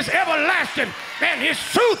mercy is everlasting, and his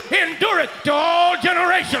truth endureth to all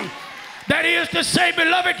generations. That is to say,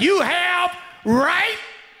 beloved, you have right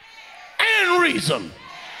and reason.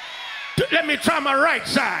 Let me try my right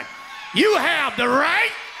side. You have the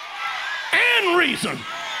right and reason.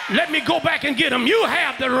 Let me go back and get them. You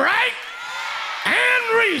have the right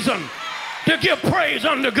and reason to give praise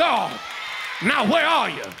unto God. Now, where are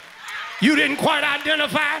you? You didn't quite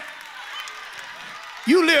identify.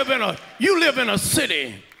 You live in a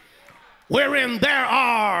city wherein there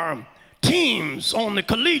are teams on the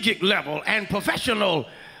collegiate level and professional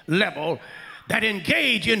level that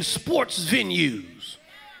engage in sports venues,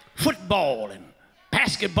 football and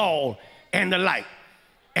basketball and the like.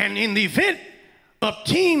 And in the event of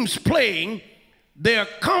teams playing their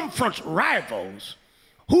conference rivals,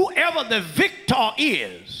 whoever the victor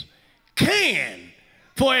is can,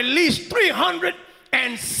 for at least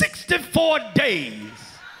 364 days,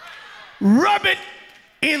 rub it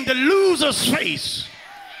in the loser's face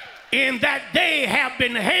in that they have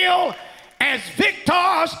been hailed as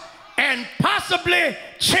victors and possibly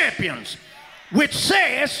champions, which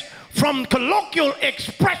says, from colloquial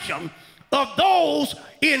expression of those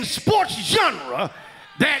in sports genre,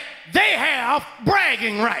 that they have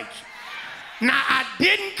bragging rights. Now, I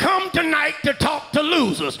didn't come tonight to talk to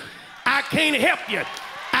losers. I can't help you.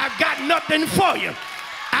 I've got nothing for you.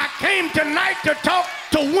 I came tonight to talk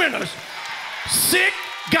to winners. Sick,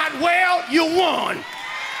 got well, you won.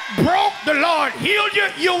 Broke, the Lord healed you,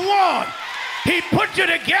 you won. He put you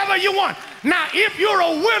together, you won. Now, if you're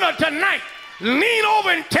a winner tonight, Lean over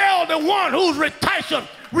and tell the one who's reticent,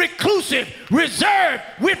 reclusive, reserved,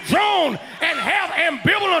 withdrawn, and have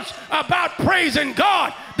ambivalence about praising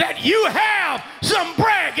God that you have some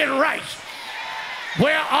bragging rights.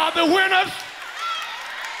 Where are the winners?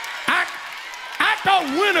 I thought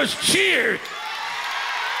winners cheered.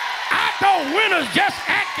 I thought winners just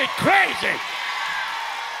acted crazy.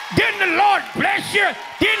 Didn't the Lord bless you?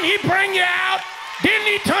 Didn't he bring you out? Didn't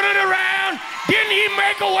he turn it around? Didn't he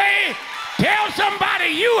make a way? Tell somebody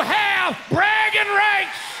you have bragging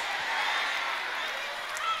rights.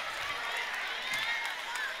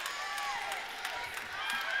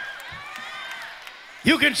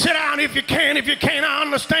 You can sit down if you can. If you can't, I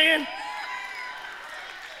understand.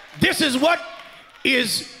 This is what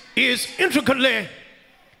is intricately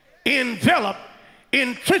enveloped,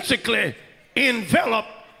 intrinsically enveloped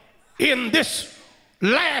in this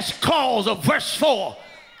last clause of verse 4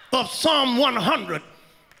 of Psalm 100.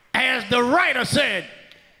 As the writer said,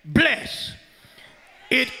 bless.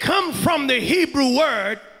 It comes from the Hebrew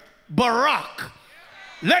word barak.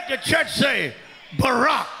 Let the church say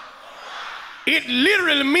barak. It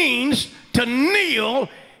literally means to kneel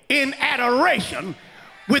in adoration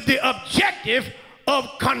with the objective of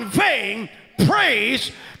conveying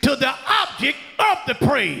praise to the object of the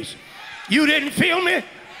praise. You didn't feel me?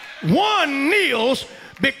 One kneels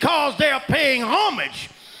because they are paying homage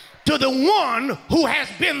to the one who has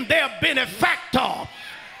been their benefactor.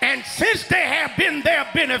 And since they have been their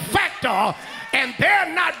benefactor and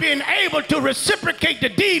they're not being able to reciprocate the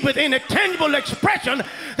deed with any tangible expression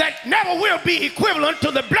that never will be equivalent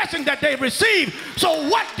to the blessing that they receive. So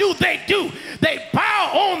what do? They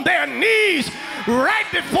bow on their knees right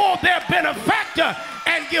before their benefactor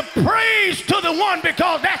and give praise to the one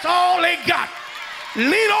because that's all they got.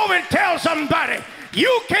 Lean over and tell somebody,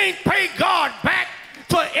 you can't pay God back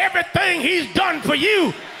for everything he's done for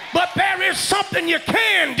you, but there is something you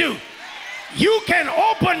can do. You can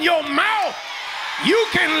open your mouth, you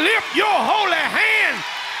can lift your holy hand,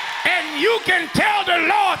 and you can tell the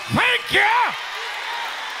Lord, thank you.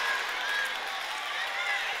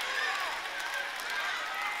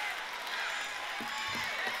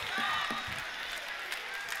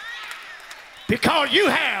 Because you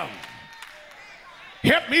have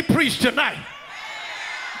helped me preach tonight.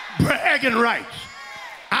 Bragging rights.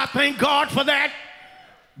 I thank God for that,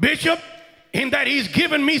 Bishop, in that he's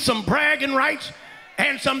given me some bragging rights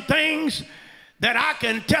and some things that I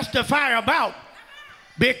can testify about,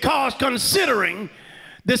 because considering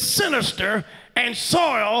the sinister and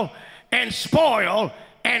soil and spoil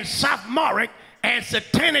and sophomoric and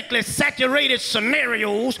satanically saturated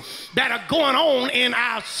scenarios that are going on in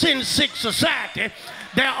our sin-sick society,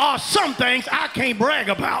 there are some things I can't brag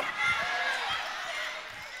about.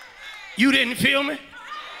 You didn't feel me?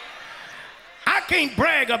 I can't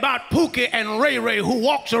brag about Pookie and Ray Ray, who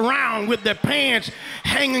walks around with their pants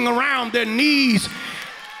hanging around their knees,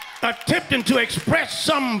 attempting to express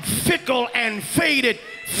some fickle and faded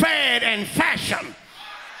fad and fashion,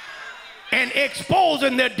 and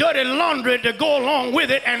exposing their dirty laundry to go along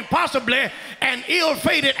with it, and possibly an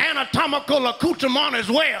ill-fated anatomical accoutrement as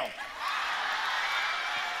well.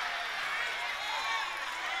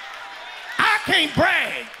 I can't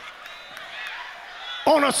brag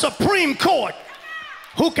on a Supreme Court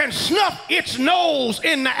who can snuff its nose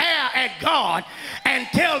in the air at God and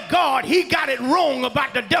tell God he got it wrong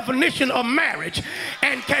about the definition of marriage,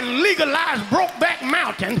 and can legalize Brokeback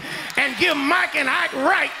Mountain and give Mike and Ike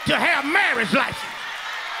right to have marriage license.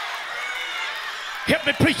 Help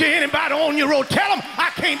me preach to anybody on your road. Tell them I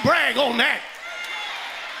can't brag on that.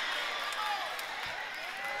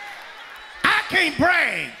 I can't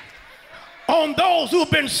brag on those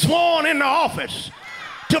who've been sworn into office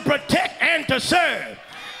to protect and to serve,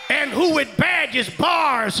 and who with badges,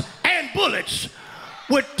 bars, and bullets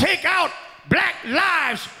would take out black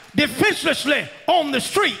lives defenselessly on the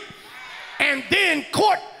street, and then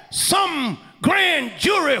court some grand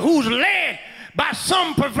jury who's led by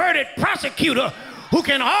some perverted prosecutor who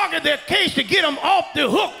can argue their case to get them off the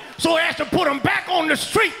hook so as to put them back on the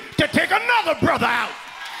street to take another brother out.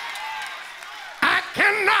 I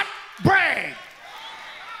cannot brag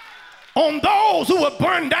on those who were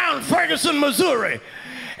burned down Ferguson, Missouri,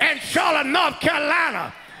 and Charlotte, North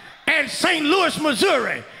Carolina, and St. Louis,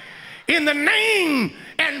 Missouri, in the name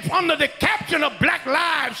and under the caption of Black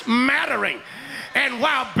Lives Mattering. And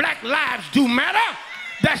while black lives do matter,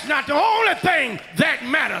 that's not the only thing that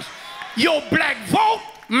matters. Your black vote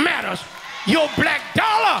matters. Your black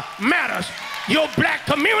dollar matters. Your black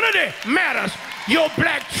community matters. Your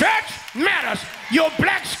black church matters. Your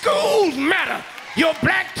black schools matter. Your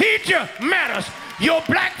black teacher matters. Your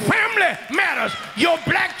black family matters. Your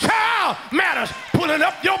black child matters. Pulling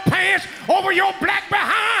up your pants over your black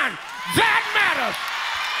behind, that matters.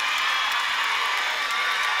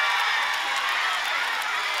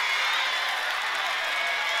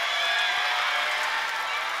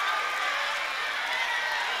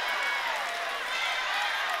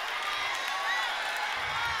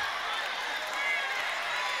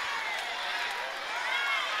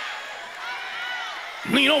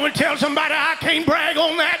 Lean over and tell somebody, I can't brag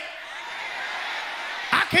on that.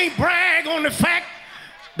 I can't brag on the fact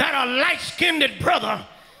that a light-skinned brother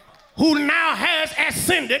who now has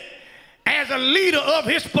ascended as a leader of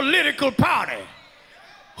his political party,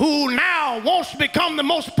 who now wants to become the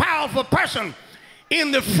most powerful person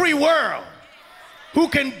in the free world, who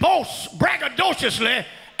can boast braggadociously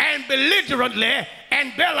and belligerently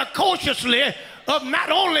and bellicosely of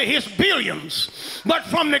not only his billions, but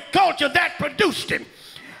from the culture that produced him,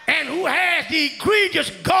 and who has the egregious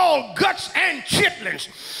gall, guts, and chitlins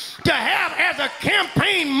to have as a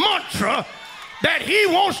campaign mantra that he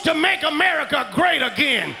wants to make America great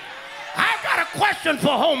again. I've got a question for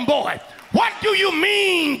homeboy. What do you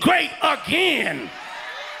mean great again?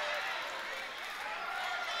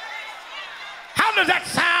 How does that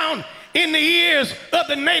sound in the ears of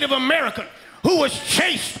the Native American who was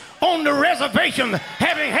chased on the reservation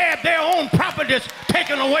having had their own properties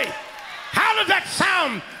taken away? How does that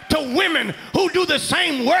sound to women who do the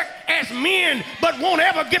same work as men but won't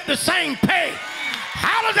ever get the same pay?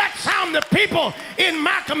 How does that sound to people in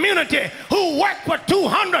my community who worked for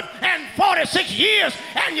 246 years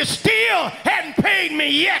and you still hadn't paid me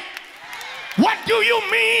yet? What do you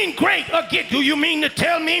mean great again? Do you mean to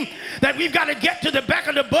tell me that we've got to get to the back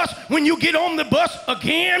of the bus when you get on the bus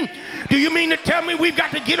again? Do you mean to tell me we've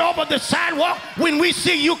got to get off of the sidewalk when we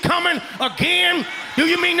see you coming again? Do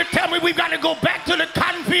you mean to tell me we've got to go back to the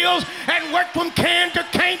cotton fields and work from can to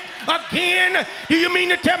can't again? Do you mean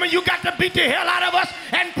to tell me you got to beat the hell out of us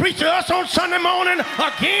and preach to us on Sunday morning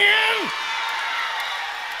again?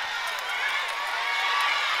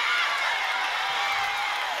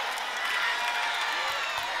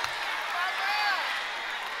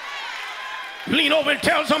 Lean over and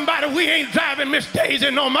tell somebody we ain't driving Miss Daisy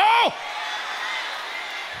no more.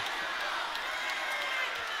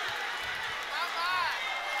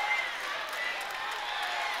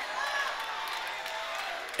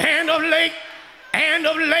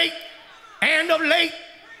 And of late,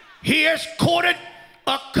 he has courted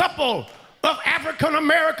a couple of African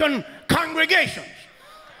American congregations,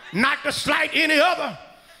 not to slight any other,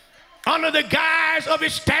 under the guise of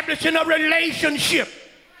establishing a relationship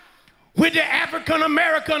with the African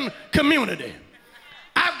American community.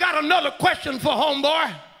 I've got another question for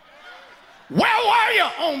homeboy. Where were you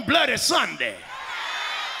on Bloody Sunday?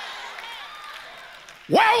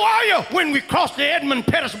 Where were you when we crossed the Edmund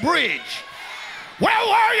Pettus Bridge? Where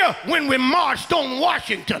were you when we marched on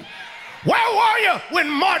Washington? Where were you when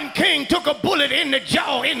Martin King took a bullet in the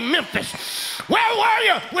jaw in Memphis? Where were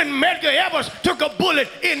you when Medgar Evers took a bullet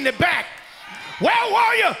in the back? Where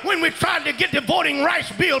were you when we tried to get the voting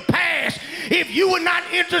rights bill passed? If you were not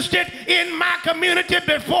interested in my community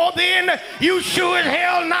before then, you sure as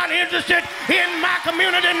hell not interested in my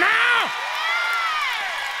community now.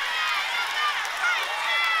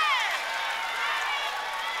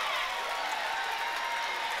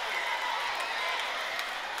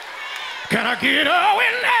 Can I get a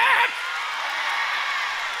witness?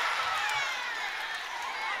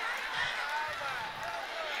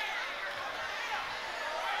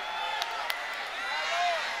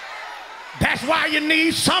 That's why you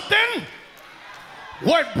need something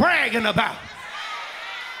worth bragging about.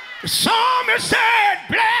 The psalmist said,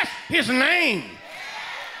 bless his name.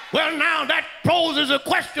 Well, now that poses a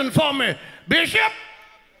question for me, Bishop.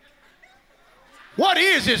 What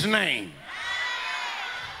is his name?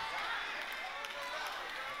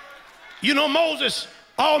 You know, Moses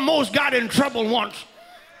almost got in trouble once,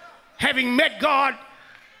 having met God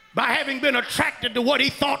by having been attracted to what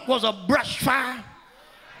he thought was a brush fire,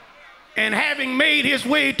 and having made his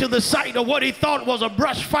way to the site of what he thought was a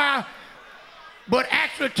brush fire, but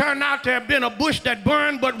actually turned out to have been a bush that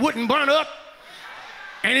burned but wouldn't burn up.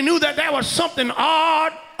 And he knew that there was something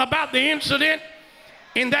odd about the incident,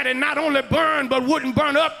 in that it not only burned but wouldn't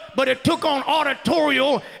burn up, but it took on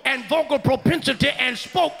auditorial and vocal propensity and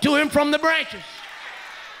spoke to him from the branches.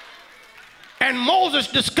 And Moses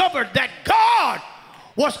discovered that God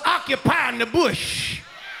was occupying the bush,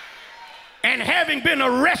 and having been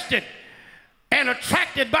arrested and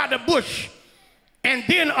attracted by the bush, and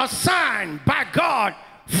then assigned by God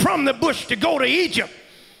from the bush to go to Egypt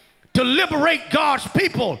to liberate God's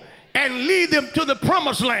people and lead them to the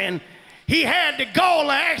promised land, he had the gall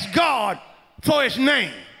to ask God for his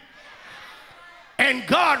name. And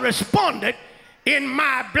God responded in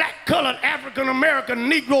my black-colored, African-American,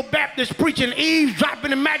 Negro Baptist preaching,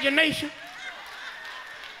 eavesdropping imagination.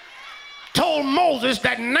 Told Moses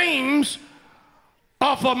that names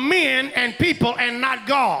are for men and people and not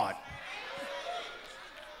God.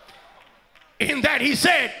 In that he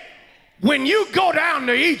said, when you go down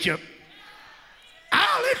to Egypt,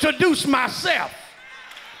 I'll introduce myself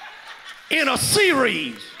in a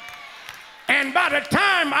series. And by the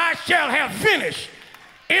time I shall have finished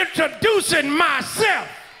introducing myself,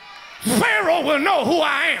 Pharaoh will know who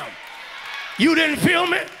I am. You didn't feel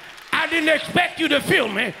me? I didn't expect you to feel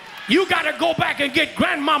me. You got to go back and get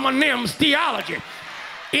Grandmama Nim's theology.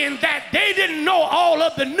 In that they didn't know all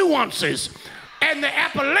of the nuances and the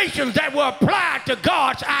appellations that were applied to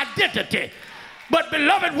God's identity. But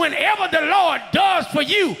beloved, whenever the Lord does for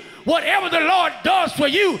you, whatever the Lord does for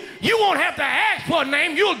you, you won't have to ask for a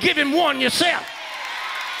name. You'll give him one yourself.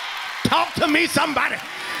 Talk to me, somebody.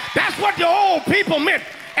 That's what the old people meant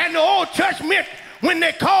and the old church meant when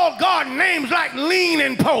they called God names like lean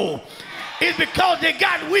and pole. It's because they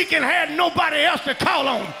got weak and had nobody else to call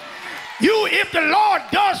on. If the Lord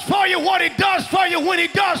does for you what he does for you, when he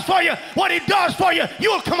does for you what he does for you,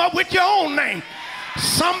 you'll come up with your own name.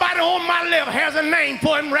 Somebody on my left has a name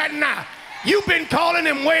for him right now. You've been calling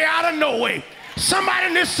him way out of nowhere. Somebody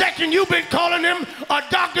in this section, you've been calling him a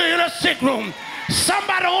doctor in a sick room.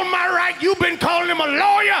 Somebody on my right, you've been calling him a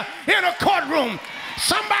lawyer in a courtroom.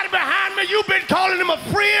 Somebody behind me, you've been calling him a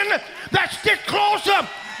friend that sticks closer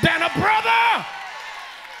than a brother.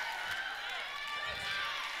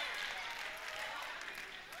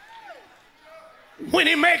 When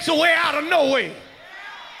he makes a way out of nowhere,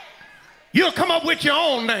 you'll come up with your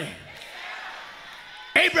own name.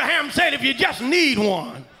 Abraham said, if you just need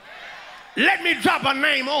one, let me drop a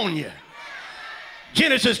name on you.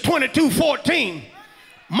 Genesis 22:14,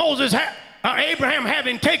 Abraham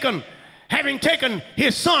having taken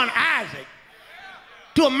his son Isaac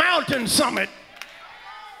to a mountain summit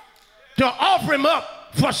to offer him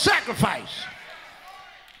up for sacrifice.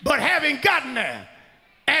 But having gotten there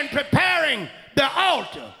and preparing the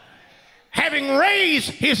altar, having raised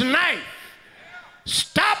his knife,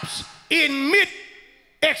 stops in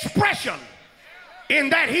mid-expression in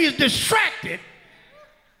that he's distracted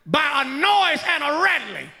by a noise and a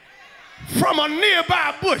rattling from a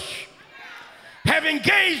nearby bush. Having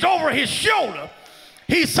gazed over his shoulder,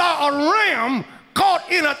 he saw a ram caught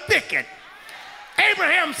in a thicket.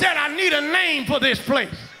 Abraham said, I need a name for this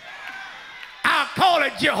place. I'll call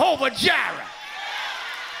it Jehovah Jireh,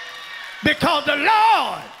 because the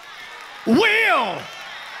Lord will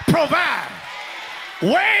provide.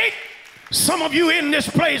 Wait, some of you in this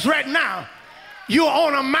place right now, you're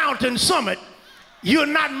on a mountain summit. You're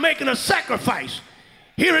not making a sacrifice.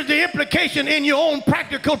 Here is the implication in your own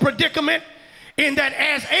practical predicament, in that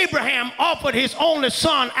as Abraham offered his only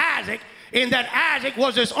son Isaac, in that Isaac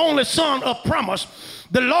was his only son of promise,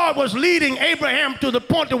 the Lord was leading Abraham to the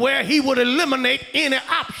point to where he would eliminate any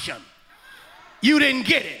option. You didn't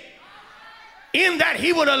get it. In that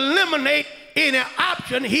he would eliminate any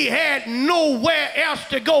option, he had nowhere else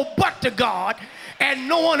to go but to God, and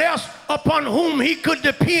no one else upon whom he could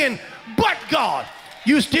depend but God.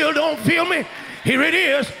 You still don't feel me? Here it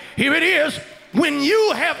is. Here it is. When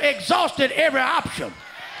you have exhausted every option,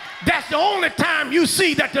 that's the only time you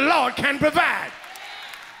see that the Lord can provide.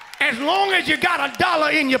 As long as you got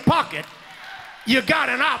 $1 in your pocket, you got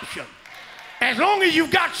an option. As long as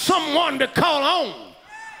you've got someone to call on,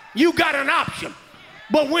 you got an option.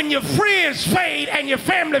 But when your friends fade and your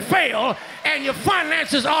family fail and your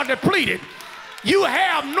finances are depleted, you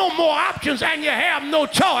have no more options and you have no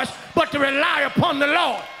choice but to rely upon the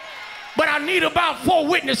Lord. But I need about 4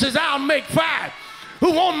 witnesses, I'll make 5,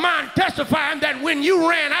 who won't mind testifying that when you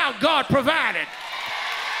ran out, God provided.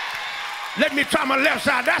 Let me try my left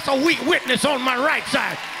side. That's a weak witness on my right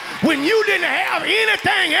side. When you didn't have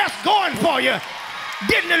anything else going for you,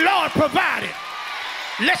 didn't the Lord provide it?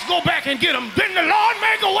 Let's go back and get them. Didn't the Lord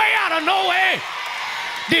make a way out of no way?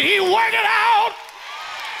 Did he work it out?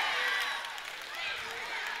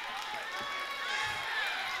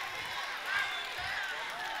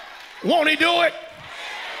 Won't he do it?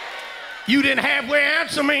 You didn't halfway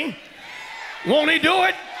answer me. Won't he do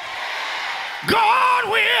it? God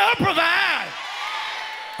will provide.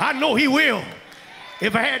 I know he will.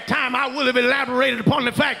 If I had time, I would have elaborated upon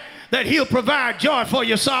the fact that he'll provide joy for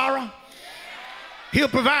your sorrow. He'll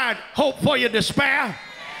provide hope for your despair.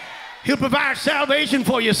 He'll provide salvation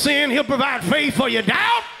for your sin. He'll provide faith for your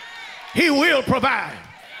doubt. He will provide.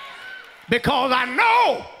 Because I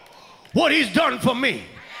know what he's done for me.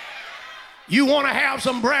 You want to have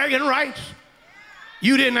some bragging rights?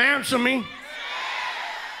 You didn't answer me.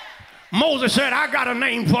 Moses said, I got a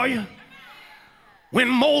name for you. When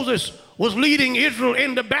Moses was leading Israel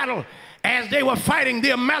into battle as they were fighting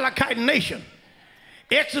the Amalekite nation,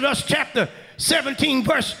 Exodus chapter 17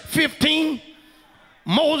 verse 15,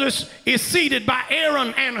 Moses is seated by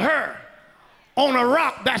Aaron and Hur on a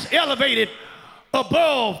rock that's elevated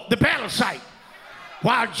above the battle site.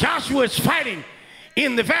 While Joshua is fighting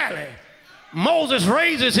in the valley, Moses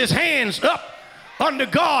raises his hands up under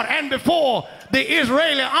God and before the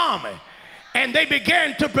Israeli army, and they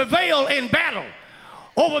began to prevail in battle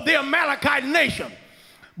over the Amalekite nation.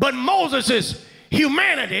 But Moses'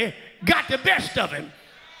 humanity got the best of him,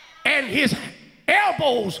 and his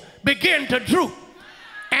elbows began to droop,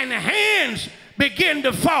 and the hands began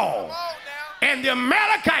to fall, and the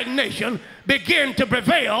Amalekite nation began to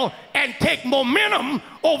prevail and take momentum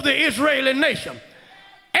over the Israeli nation.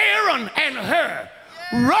 Aaron and Hur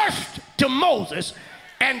rushed to Moses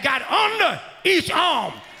and got under each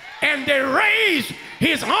arm, and they raised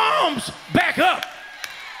his arms back up,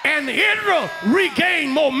 and Israel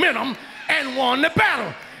regained momentum and won the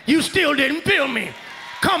battle. You still didn't feel me.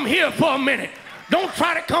 Come here for a minute. Don't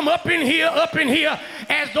try to come up in here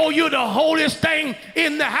as though you're the holiest thing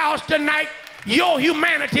in the house tonight. Your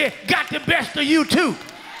humanity got the best of you too.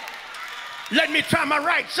 Let me try my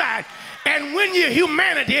right side. And when your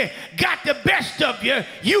humanity got the best of you,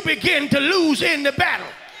 you begin to lose in the battle.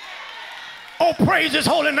 Oh, praise his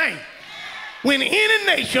holy name. When any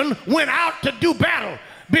nation went out to do battle,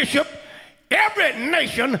 Bishop, every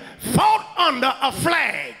nation fought under a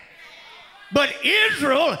flag. But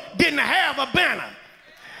Israel didn't have a banner.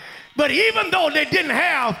 But even though they didn't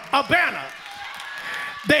have a banner,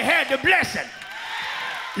 they had the blessing.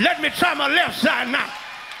 Let me try my left side now.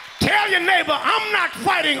 Tell your neighbor, I'm not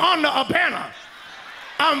fighting under a banner.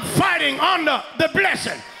 I'm fighting under the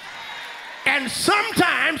blessing. And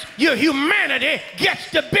sometimes your humanity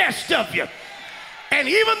gets the best of you. And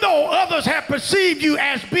even though others have perceived you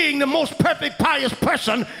as being the most perfect, pious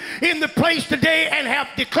person in the place today and have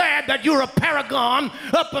declared that you're a paragon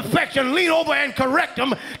of perfection, lean over and correct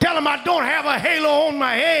them. Tell them I don't have a halo on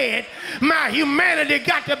my head. My humanity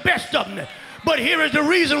got the best of me. But here is the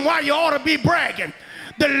reason why you ought to be bragging.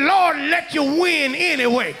 The Lord let you win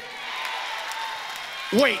anyway.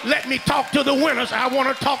 Wait, let me talk to the winners. I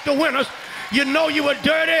want to talk to winners. You know you were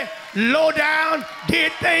dirty, low down,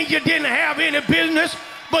 did things you didn't have any business,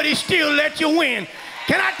 but he still let you win.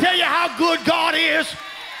 Can I tell you how good God is?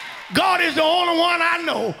 God is the only one I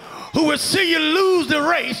know who will see you lose the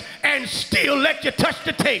race and still let you touch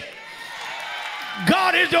the tape.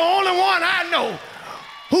 God is the only one I know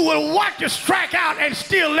who will watch you strike out and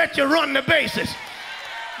still let you run the bases.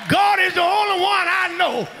 God is the only one I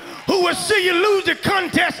know who will see you lose the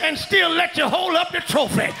contest and still let you hold up the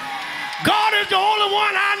trophy. God is the only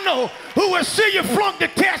one I know who will see you flunk the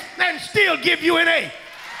test and still give you an A.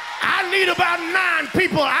 I need about 9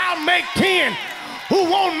 people. I'll make 10 who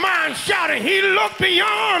won't mind shouting, he looked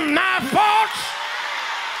beyond my faults.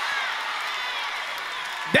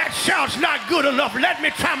 That shout's not good enough. Let me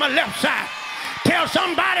try my left side. Tell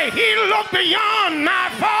somebody, he looked beyond my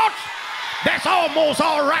faults. That's almost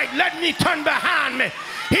all right. Let me turn behind me.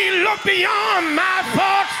 He looked beyond my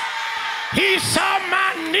faults. He saw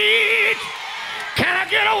my needs. Can I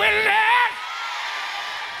get a witness?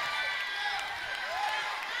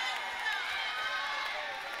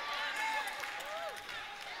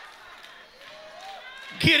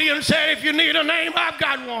 Gideon said, if you need a name, I've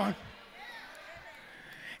got one.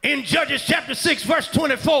 In Judges chapter 6, verse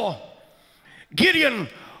 24, Gideon,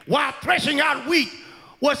 while threshing out wheat,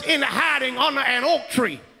 was in hiding under an oak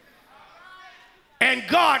tree. And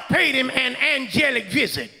God paid him an angelic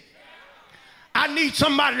visit. I need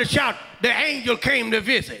somebody to shout, the angel came to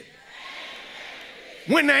visit.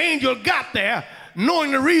 When the angel got there,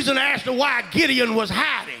 knowing the reason as to why Gideon was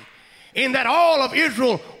hiding, in that all of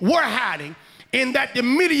Israel were hiding, in that the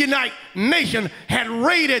Midianite nation had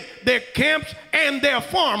raided their camps and their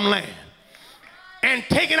farmland and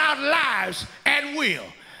taken out lives at will.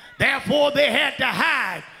 Therefore, they had to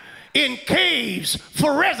hide in caves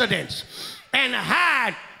for residence and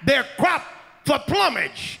hide their crop for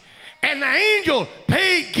plumage. And the angel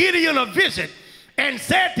paid Gideon a visit and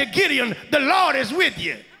said to Gideon, the Lord is with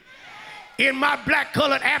you. In my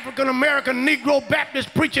black-colored African-American Negro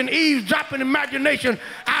Baptist preaching eavesdropping imagination,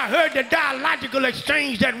 I heard the dialogical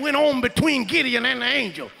exchange that went on between Gideon and the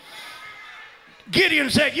angel. Gideon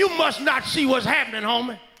said, you must not see what's happening,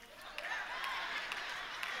 homie.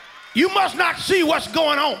 You must not see what's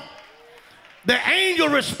going on. The angel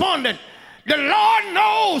responded, the Lord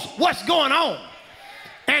knows what's going on.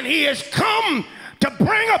 and he has come to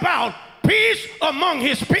bring about peace among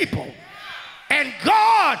his people. And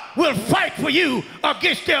God will fight for you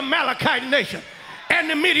against the Amalekite nation and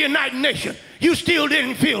the Midianite nation. You still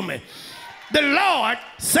didn't feel me. The Lord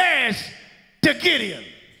says to Gideon,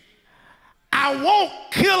 I won't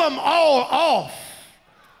kill them all off,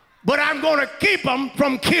 but I'm going to keep them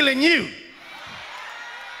from killing you.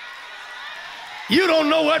 You don't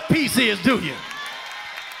know what peace is, do you?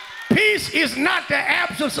 Peace is not the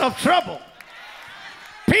absence of trouble.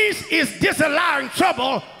 Peace is disallowing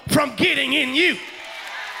trouble from getting in you.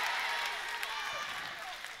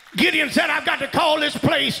 Gideon said, I've got to call this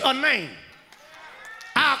place a name.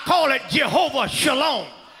 I'll call it Jehovah Shalom,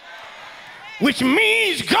 which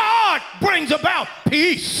means God brings about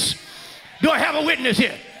peace. Do I have a witness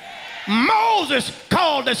here? Moses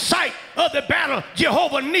called the site of the battle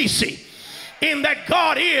Jehovah Nissi, in that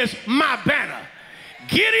God is my banner.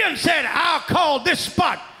 Gideon said, I'll call this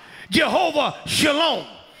spot Jehovah Shalom,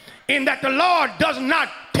 in that the Lord does not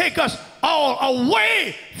take us all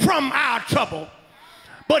away from our trouble,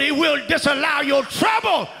 but he will disallow your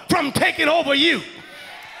trouble from taking over you.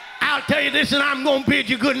 I'll tell you this, and I'm going to bid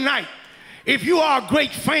you good night. If you are a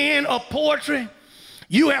great fan of poetry,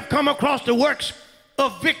 you have come across the works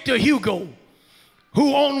of Victor Hugo,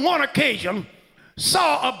 who on one occasion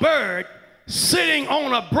saw a bird sitting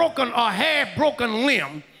on a broken or half-broken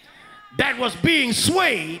limb that was being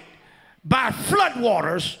swayed by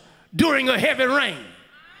floodwaters during a heavy rain.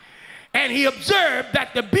 And he observed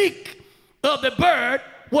that the beak of the bird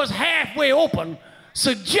was halfway open,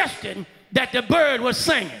 suggesting that the bird was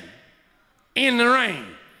singing in the rain.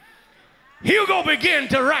 Hugo began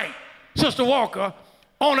to write, Sister Walker,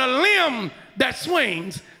 on a limb that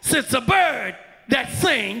swings sits a bird that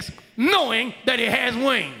sings, knowing that it has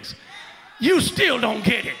wings. You still don't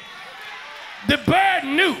get it. The bird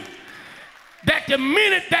knew that the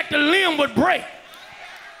minute that the limb would break,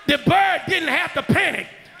 the bird didn't have to panic,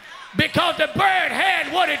 because the bird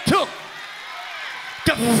had what it took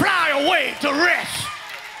to fly away to rest.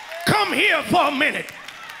 Come here for a minute.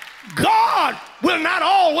 God will not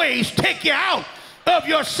always take you out of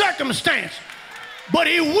your circumstance, but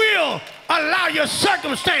he will allow your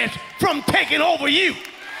circumstance from taking over you.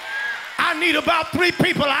 I need about 3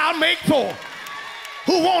 people, I'll make 4,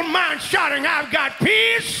 who won't mind shouting, I've got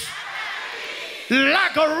peace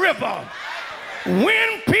like a river.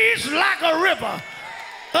 When peace like a river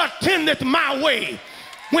attendeth my way,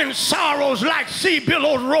 when sorrows like sea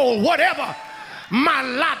billows roll, whatever my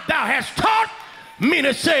lot thou hast taught me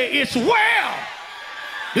to say, it's well.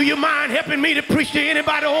 Do you mind helping me to preach to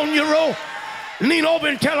anybody on your row? Lean over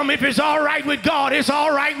and tell them, if it's all right with God, it's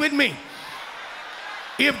all right with me.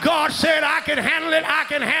 If God said I can handle it, I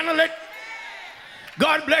can handle it.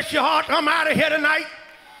 God bless your heart. I'm out of here tonight.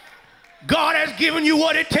 God has given you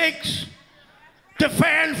what it takes to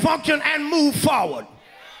fan, function, and move forward,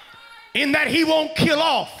 in that he won't kill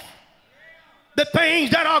off the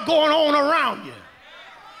things that are going on around you.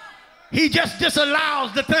 He just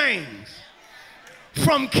disallows the things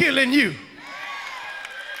from killing you.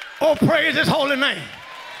 Oh, praise his holy name.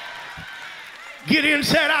 Gideon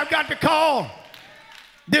said, I've got to call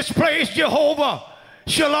this place Jehovah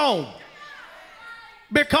Shalom,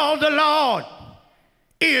 because the Lord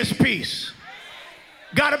is peace.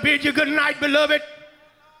 Gotta bid you good night, beloved.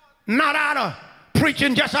 Not out of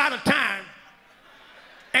preaching, just out of time.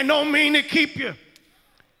 And don't mean to keep you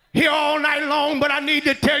here all night long, but I need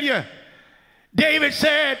to tell you, David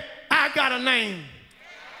said, I got a name.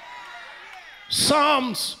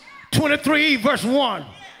 Psalms 23 verse 1.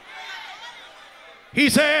 He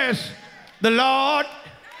says, the Lord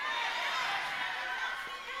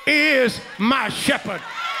is my shepherd,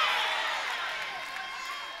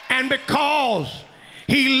 and because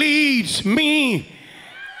he leads me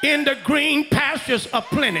in the green pastures of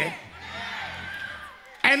plenty,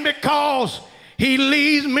 and because he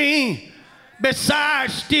leads me beside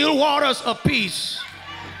still waters of peace,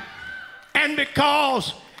 and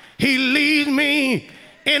because he leads me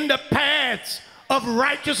in the paths of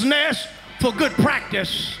righteousness for good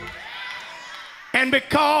practice, and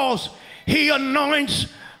because he anoints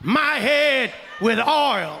my head with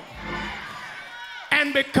oil,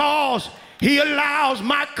 and because he allows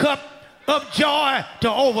my cup of joy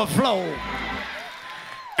to overflow,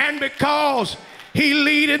 and because he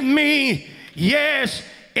leadeth me, yes,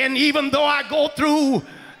 and even though I go through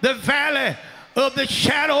the valley of the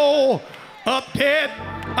shadow of death,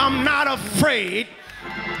 I'm not afraid,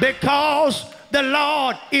 because the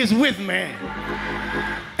Lord is with me,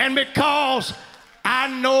 and because I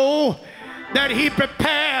know that he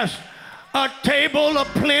prepares a table of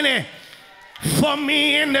plenty for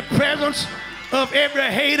me in the presence of every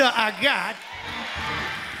hater I got.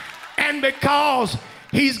 And because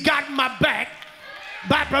he's got my back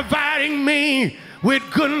by providing me with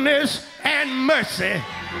goodness and mercy,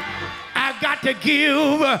 I've got to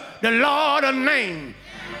give the Lord a name.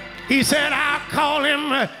 He said, I'll call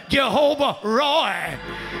him Jehovah Roy.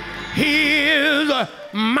 He is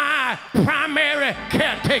my primary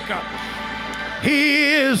caretaker.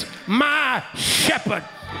 He is my shepherd.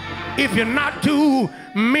 If you're not too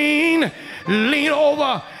mean, lean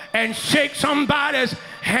over and shake somebody's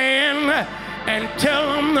hand and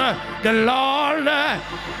tell them the Lord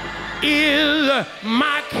is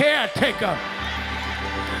my caretaker.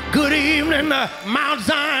 Good evening, Mount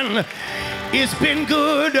Zion. It's been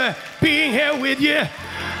good being here with you,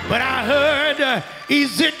 but I heard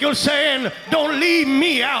Ezekiel saying, don't leave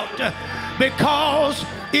me out, because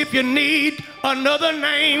if you need another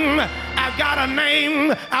name, I've got a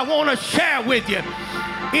name I want to share with you.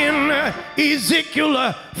 In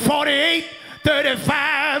Ezekiel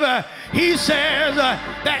 48:35, he says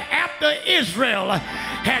that after Israel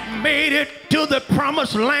had made it to the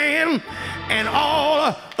promised land and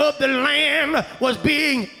all of the land was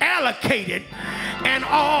being allocated and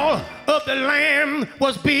all of the land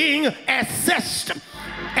was being assessed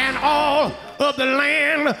and all of the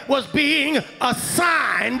land was being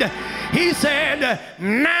assigned, he said,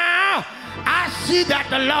 now I see that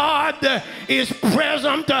the Lord is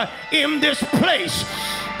present in this place.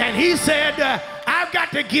 And he said, I've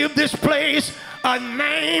got to give this place a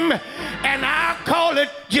name, and I'll call it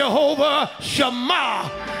Jehovah Shammah.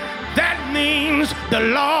 That means the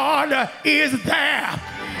Lord is there.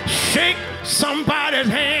 Shake somebody's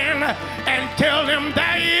hand and tell them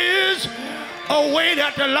there is a way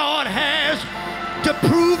that the Lord has to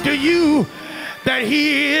prove to you that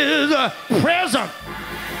he is present.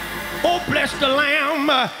 Oh, bless the Lamb.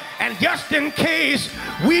 And just in case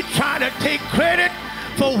we try to take credit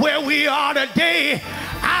for where we are today,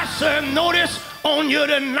 I serve notice on you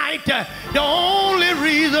tonight. The only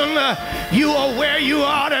reason you are where you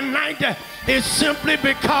are tonight is simply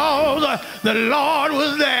because the Lord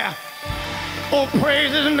was there. Oh,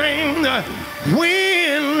 praise his name.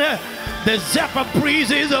 When the zephyr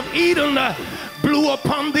breezes of Eden blew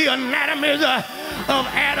upon the anatomies of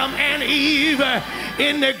Adam and Eve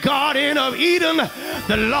in the Garden of Eden,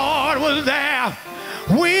 the Lord was there.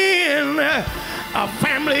 When a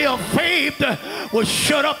family of faith was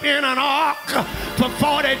shut up in an ark for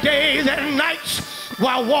 40 days and nights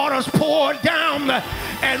while waters poured down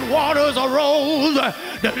and waters arose,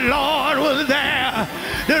 the Lord was there.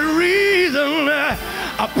 The reason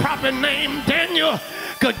a prophet named Daniel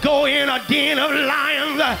could go in a den of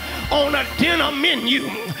lions on a dinner menu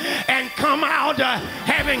and come out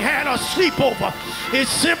having had a sleepover is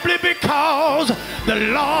simply because the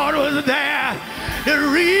Lord was there. The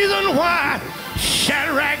reason why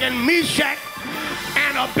Shadrach and Meshach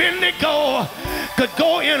and Abednego could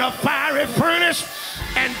go in a fiery furnace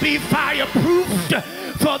and be fireproofed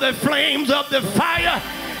for the flames of the fire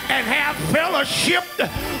and have fellowship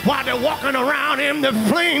while they're walking around in the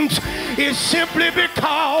flames is simply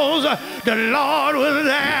because the Lord was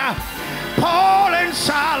there. Paul and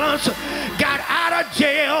Silas got out of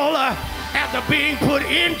jail after being put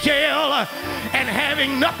in jail and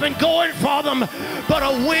having nothing going for them but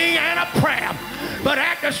a wing and a prayer. But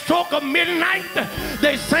at the stroke of midnight,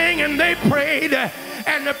 they sang and they prayed,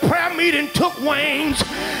 and the prayer meeting took wings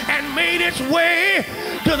and made its way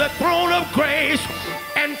to the throne of grace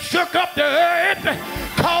and shook up the earth,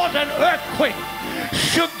 caused an earthquake,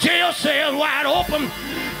 shook jail cells wide open,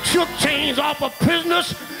 shook chains off of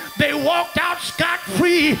prisoners. They walked out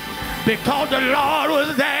scot-free because the Lord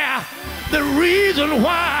was there. The reason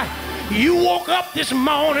why you woke up this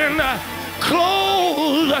morning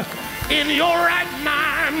clothed in your right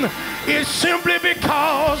mind is simply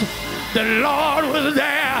because the Lord was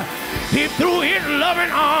there. He threw his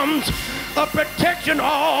loving arms of protection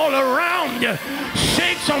all around you.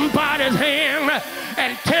 Shake somebody's hand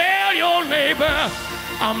and tell your neighbor,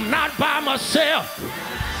 I'm not by myself.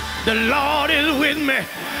 The Lord is with me.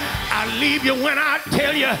 I leave you when I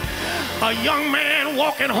tell you a young man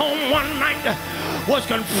walking home one night was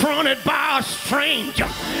confronted by a stranger.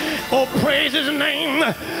 Oh, praise his name.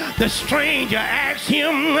 The stranger asked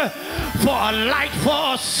him for a light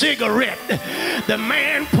for a cigarette. The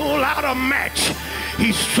man pulled out a match.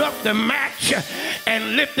 He struck the match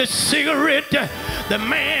and lit the cigarette. The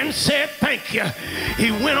man said, thank you.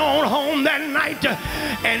 He went on home that night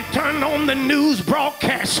and turned on the news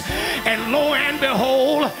broadcast. And lo and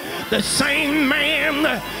behold, the same man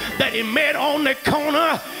that he met on the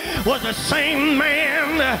corner was the same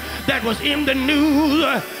man that was in the news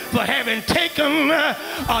for having taken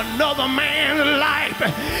another man's life.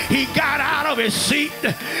 He got out of his seat.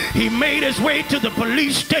 He made his way to the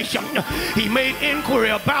police station. He made inquiry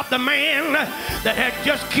about the man that had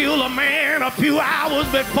just killed a man a few hours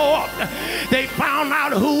before. They found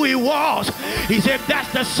out who he was. He said,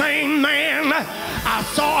 that's the same man I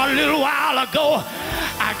saw a little while ago.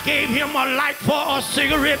 I gave him a light for a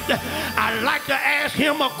cigarette. I'd like to ask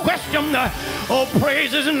him a question. Oh,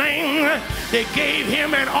 praise his name. They gave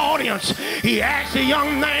him an audience. He asked the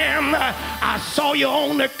young man, I saw you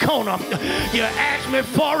on the corner. You asked me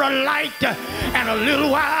for a light, and a little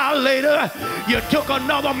while later, you took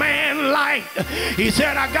another man's light. He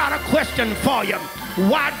said, I got a question for you.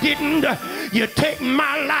 Why didn't you take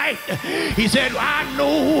my life? He said, I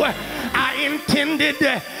know I intended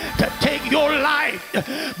to take your life,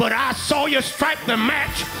 but I saw you strike the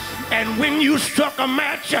match, and when you struck a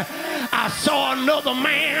match, I saw another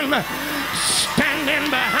man standing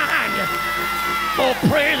behind you. Oh,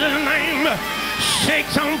 praise his name. Shake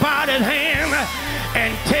somebody's hand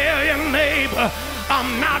and tell your neighbor,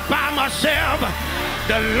 I'm not by myself.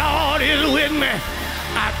 The Lord is with me.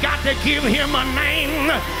 I got to give him a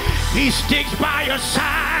name. He sticks by your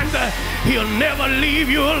side. He'll never leave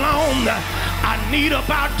you alone. I need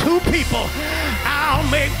about 2 people. I'll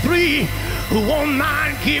make 3 who won't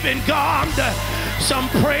mind giving God some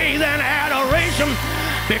praise and adoration,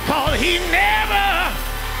 because he never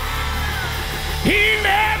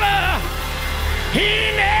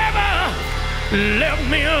left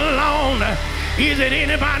me alone. Is it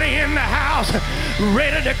anybody in the house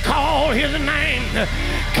ready to call his name?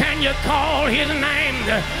 Can you call his name?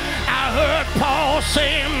 I heard Paul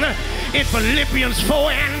saying in Philippians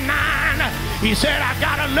 4:9, he said, I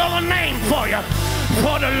got another name for you.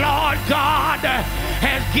 For the Lord God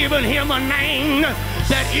has given him a name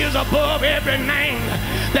that is above every name,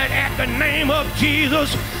 that at the name of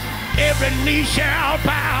Jesus, every knee shall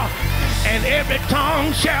bow and every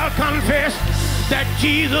tongue shall confess that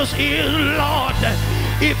Jesus is Lord.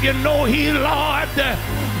 If you know he's Lord,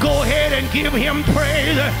 go ahead and give him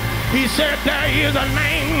praise. He said there is a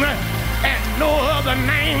name and no other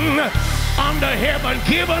name under heaven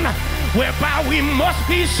given whereby we must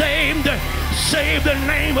be saved. Save the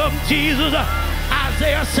name of Jesus.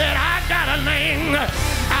 Isaiah said, I got a name.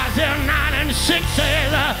 Isaiah 9:6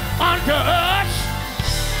 says, unto us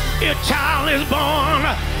a child is born,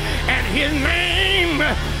 and his name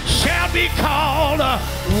shall be called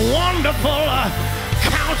Wonderful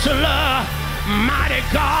Counselor, Mighty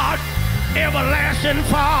God, Everlasting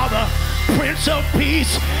Father, Prince of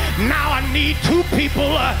Peace. Now I need 2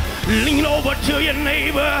 people. Lean over to your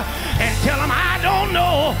neighbor and tell him, I don't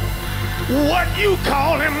know what you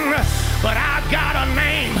call him, but I've got a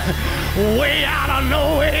name way out of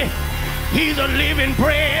nowhere. He's a living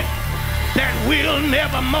bread that will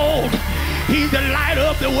never mold. He's the light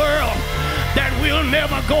of the world that will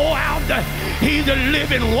never go out. He's the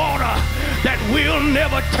living water that will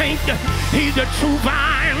never taint. He's the true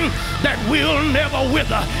vine that will never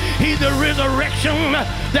wither. He's the resurrection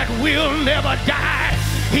that will never die.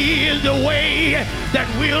 He is the way that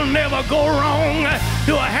will never go wrong.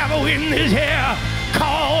 Do I have a witness here?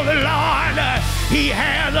 Call the Lord. He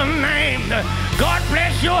has a name. God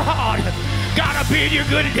bless your heart. Gotta bid you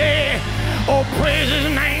good day. Oh, praise his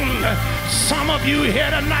name. Some of you here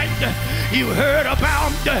tonight, you heard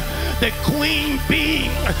about the queen bee,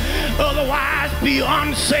 otherwise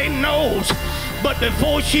Beyonce knows. But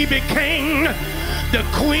before she became the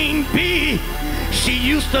queen bee, she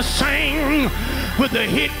used to sing with the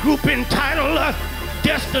hit group entitled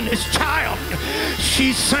Destiny's Child.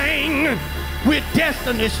 She sang with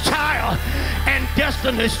Destiny's Child, and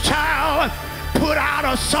Destiny's Child put out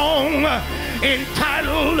a song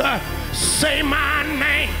entitled Say My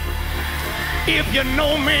Name. If you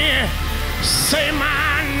know me, say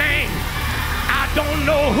my name. I don't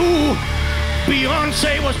know who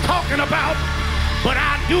Beyonce was talking about, but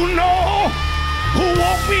I do know who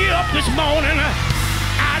woke me up this morning.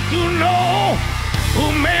 I do know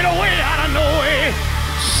who made a way out of nowhere.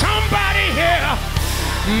 Somebody here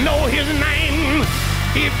know his name.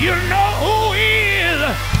 If you know who he is,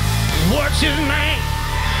 what's his name?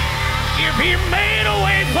 If he made a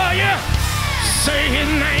way for you, say his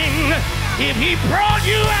name. If he brought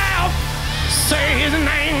you out, say his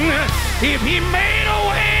name. If he made a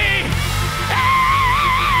way,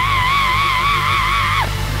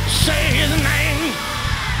 say his name.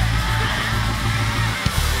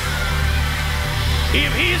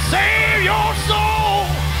 If he saved your soul,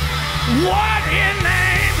 what his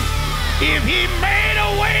name? If he made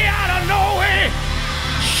a way out of nowhere,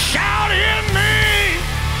 shout his name.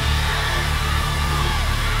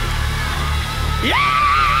 Yeah!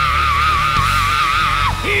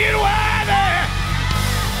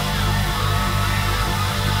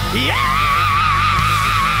 Yeah,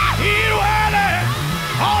 he's worthy.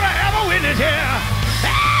 All I ever witness here.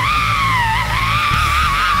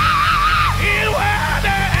 He's worthy.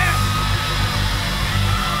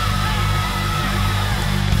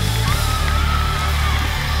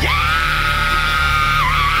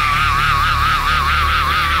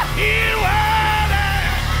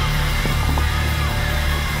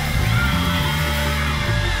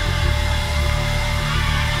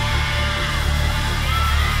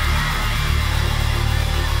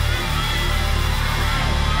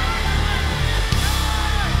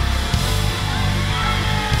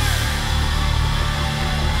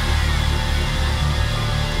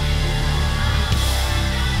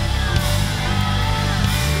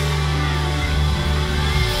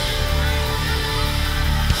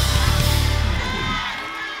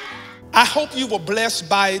 I hope you were blessed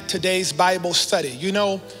by today's Bible study. You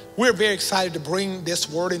know, we're very excited to bring this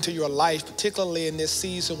word into your life, particularly in this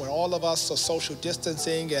season when all of us are social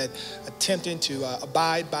distancing and attempting to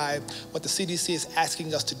abide by what the CDC is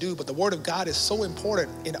asking us to do. But the word of God is so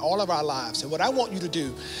important in all of our lives. And what I want you to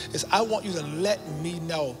do is I want you to let me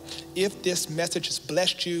know if this message has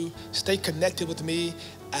blessed you. Stay connected with me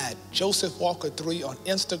at Joseph Walker 3 on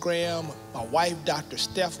Instagram, my wife, Dr.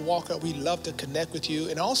 Steph Walker. We love to connect with you.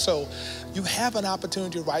 And also, you have an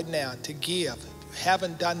opportunity right now to give. If you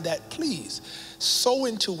haven't done that, please sow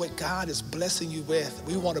into what God is blessing you with.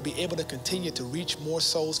 We want to be able to continue to reach more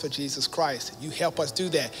souls for Jesus Christ. You help us do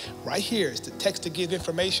that. Right here is the text to give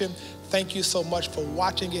information. Thank you so much for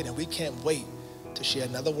watching it, and we can't wait to share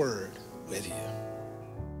another word with you.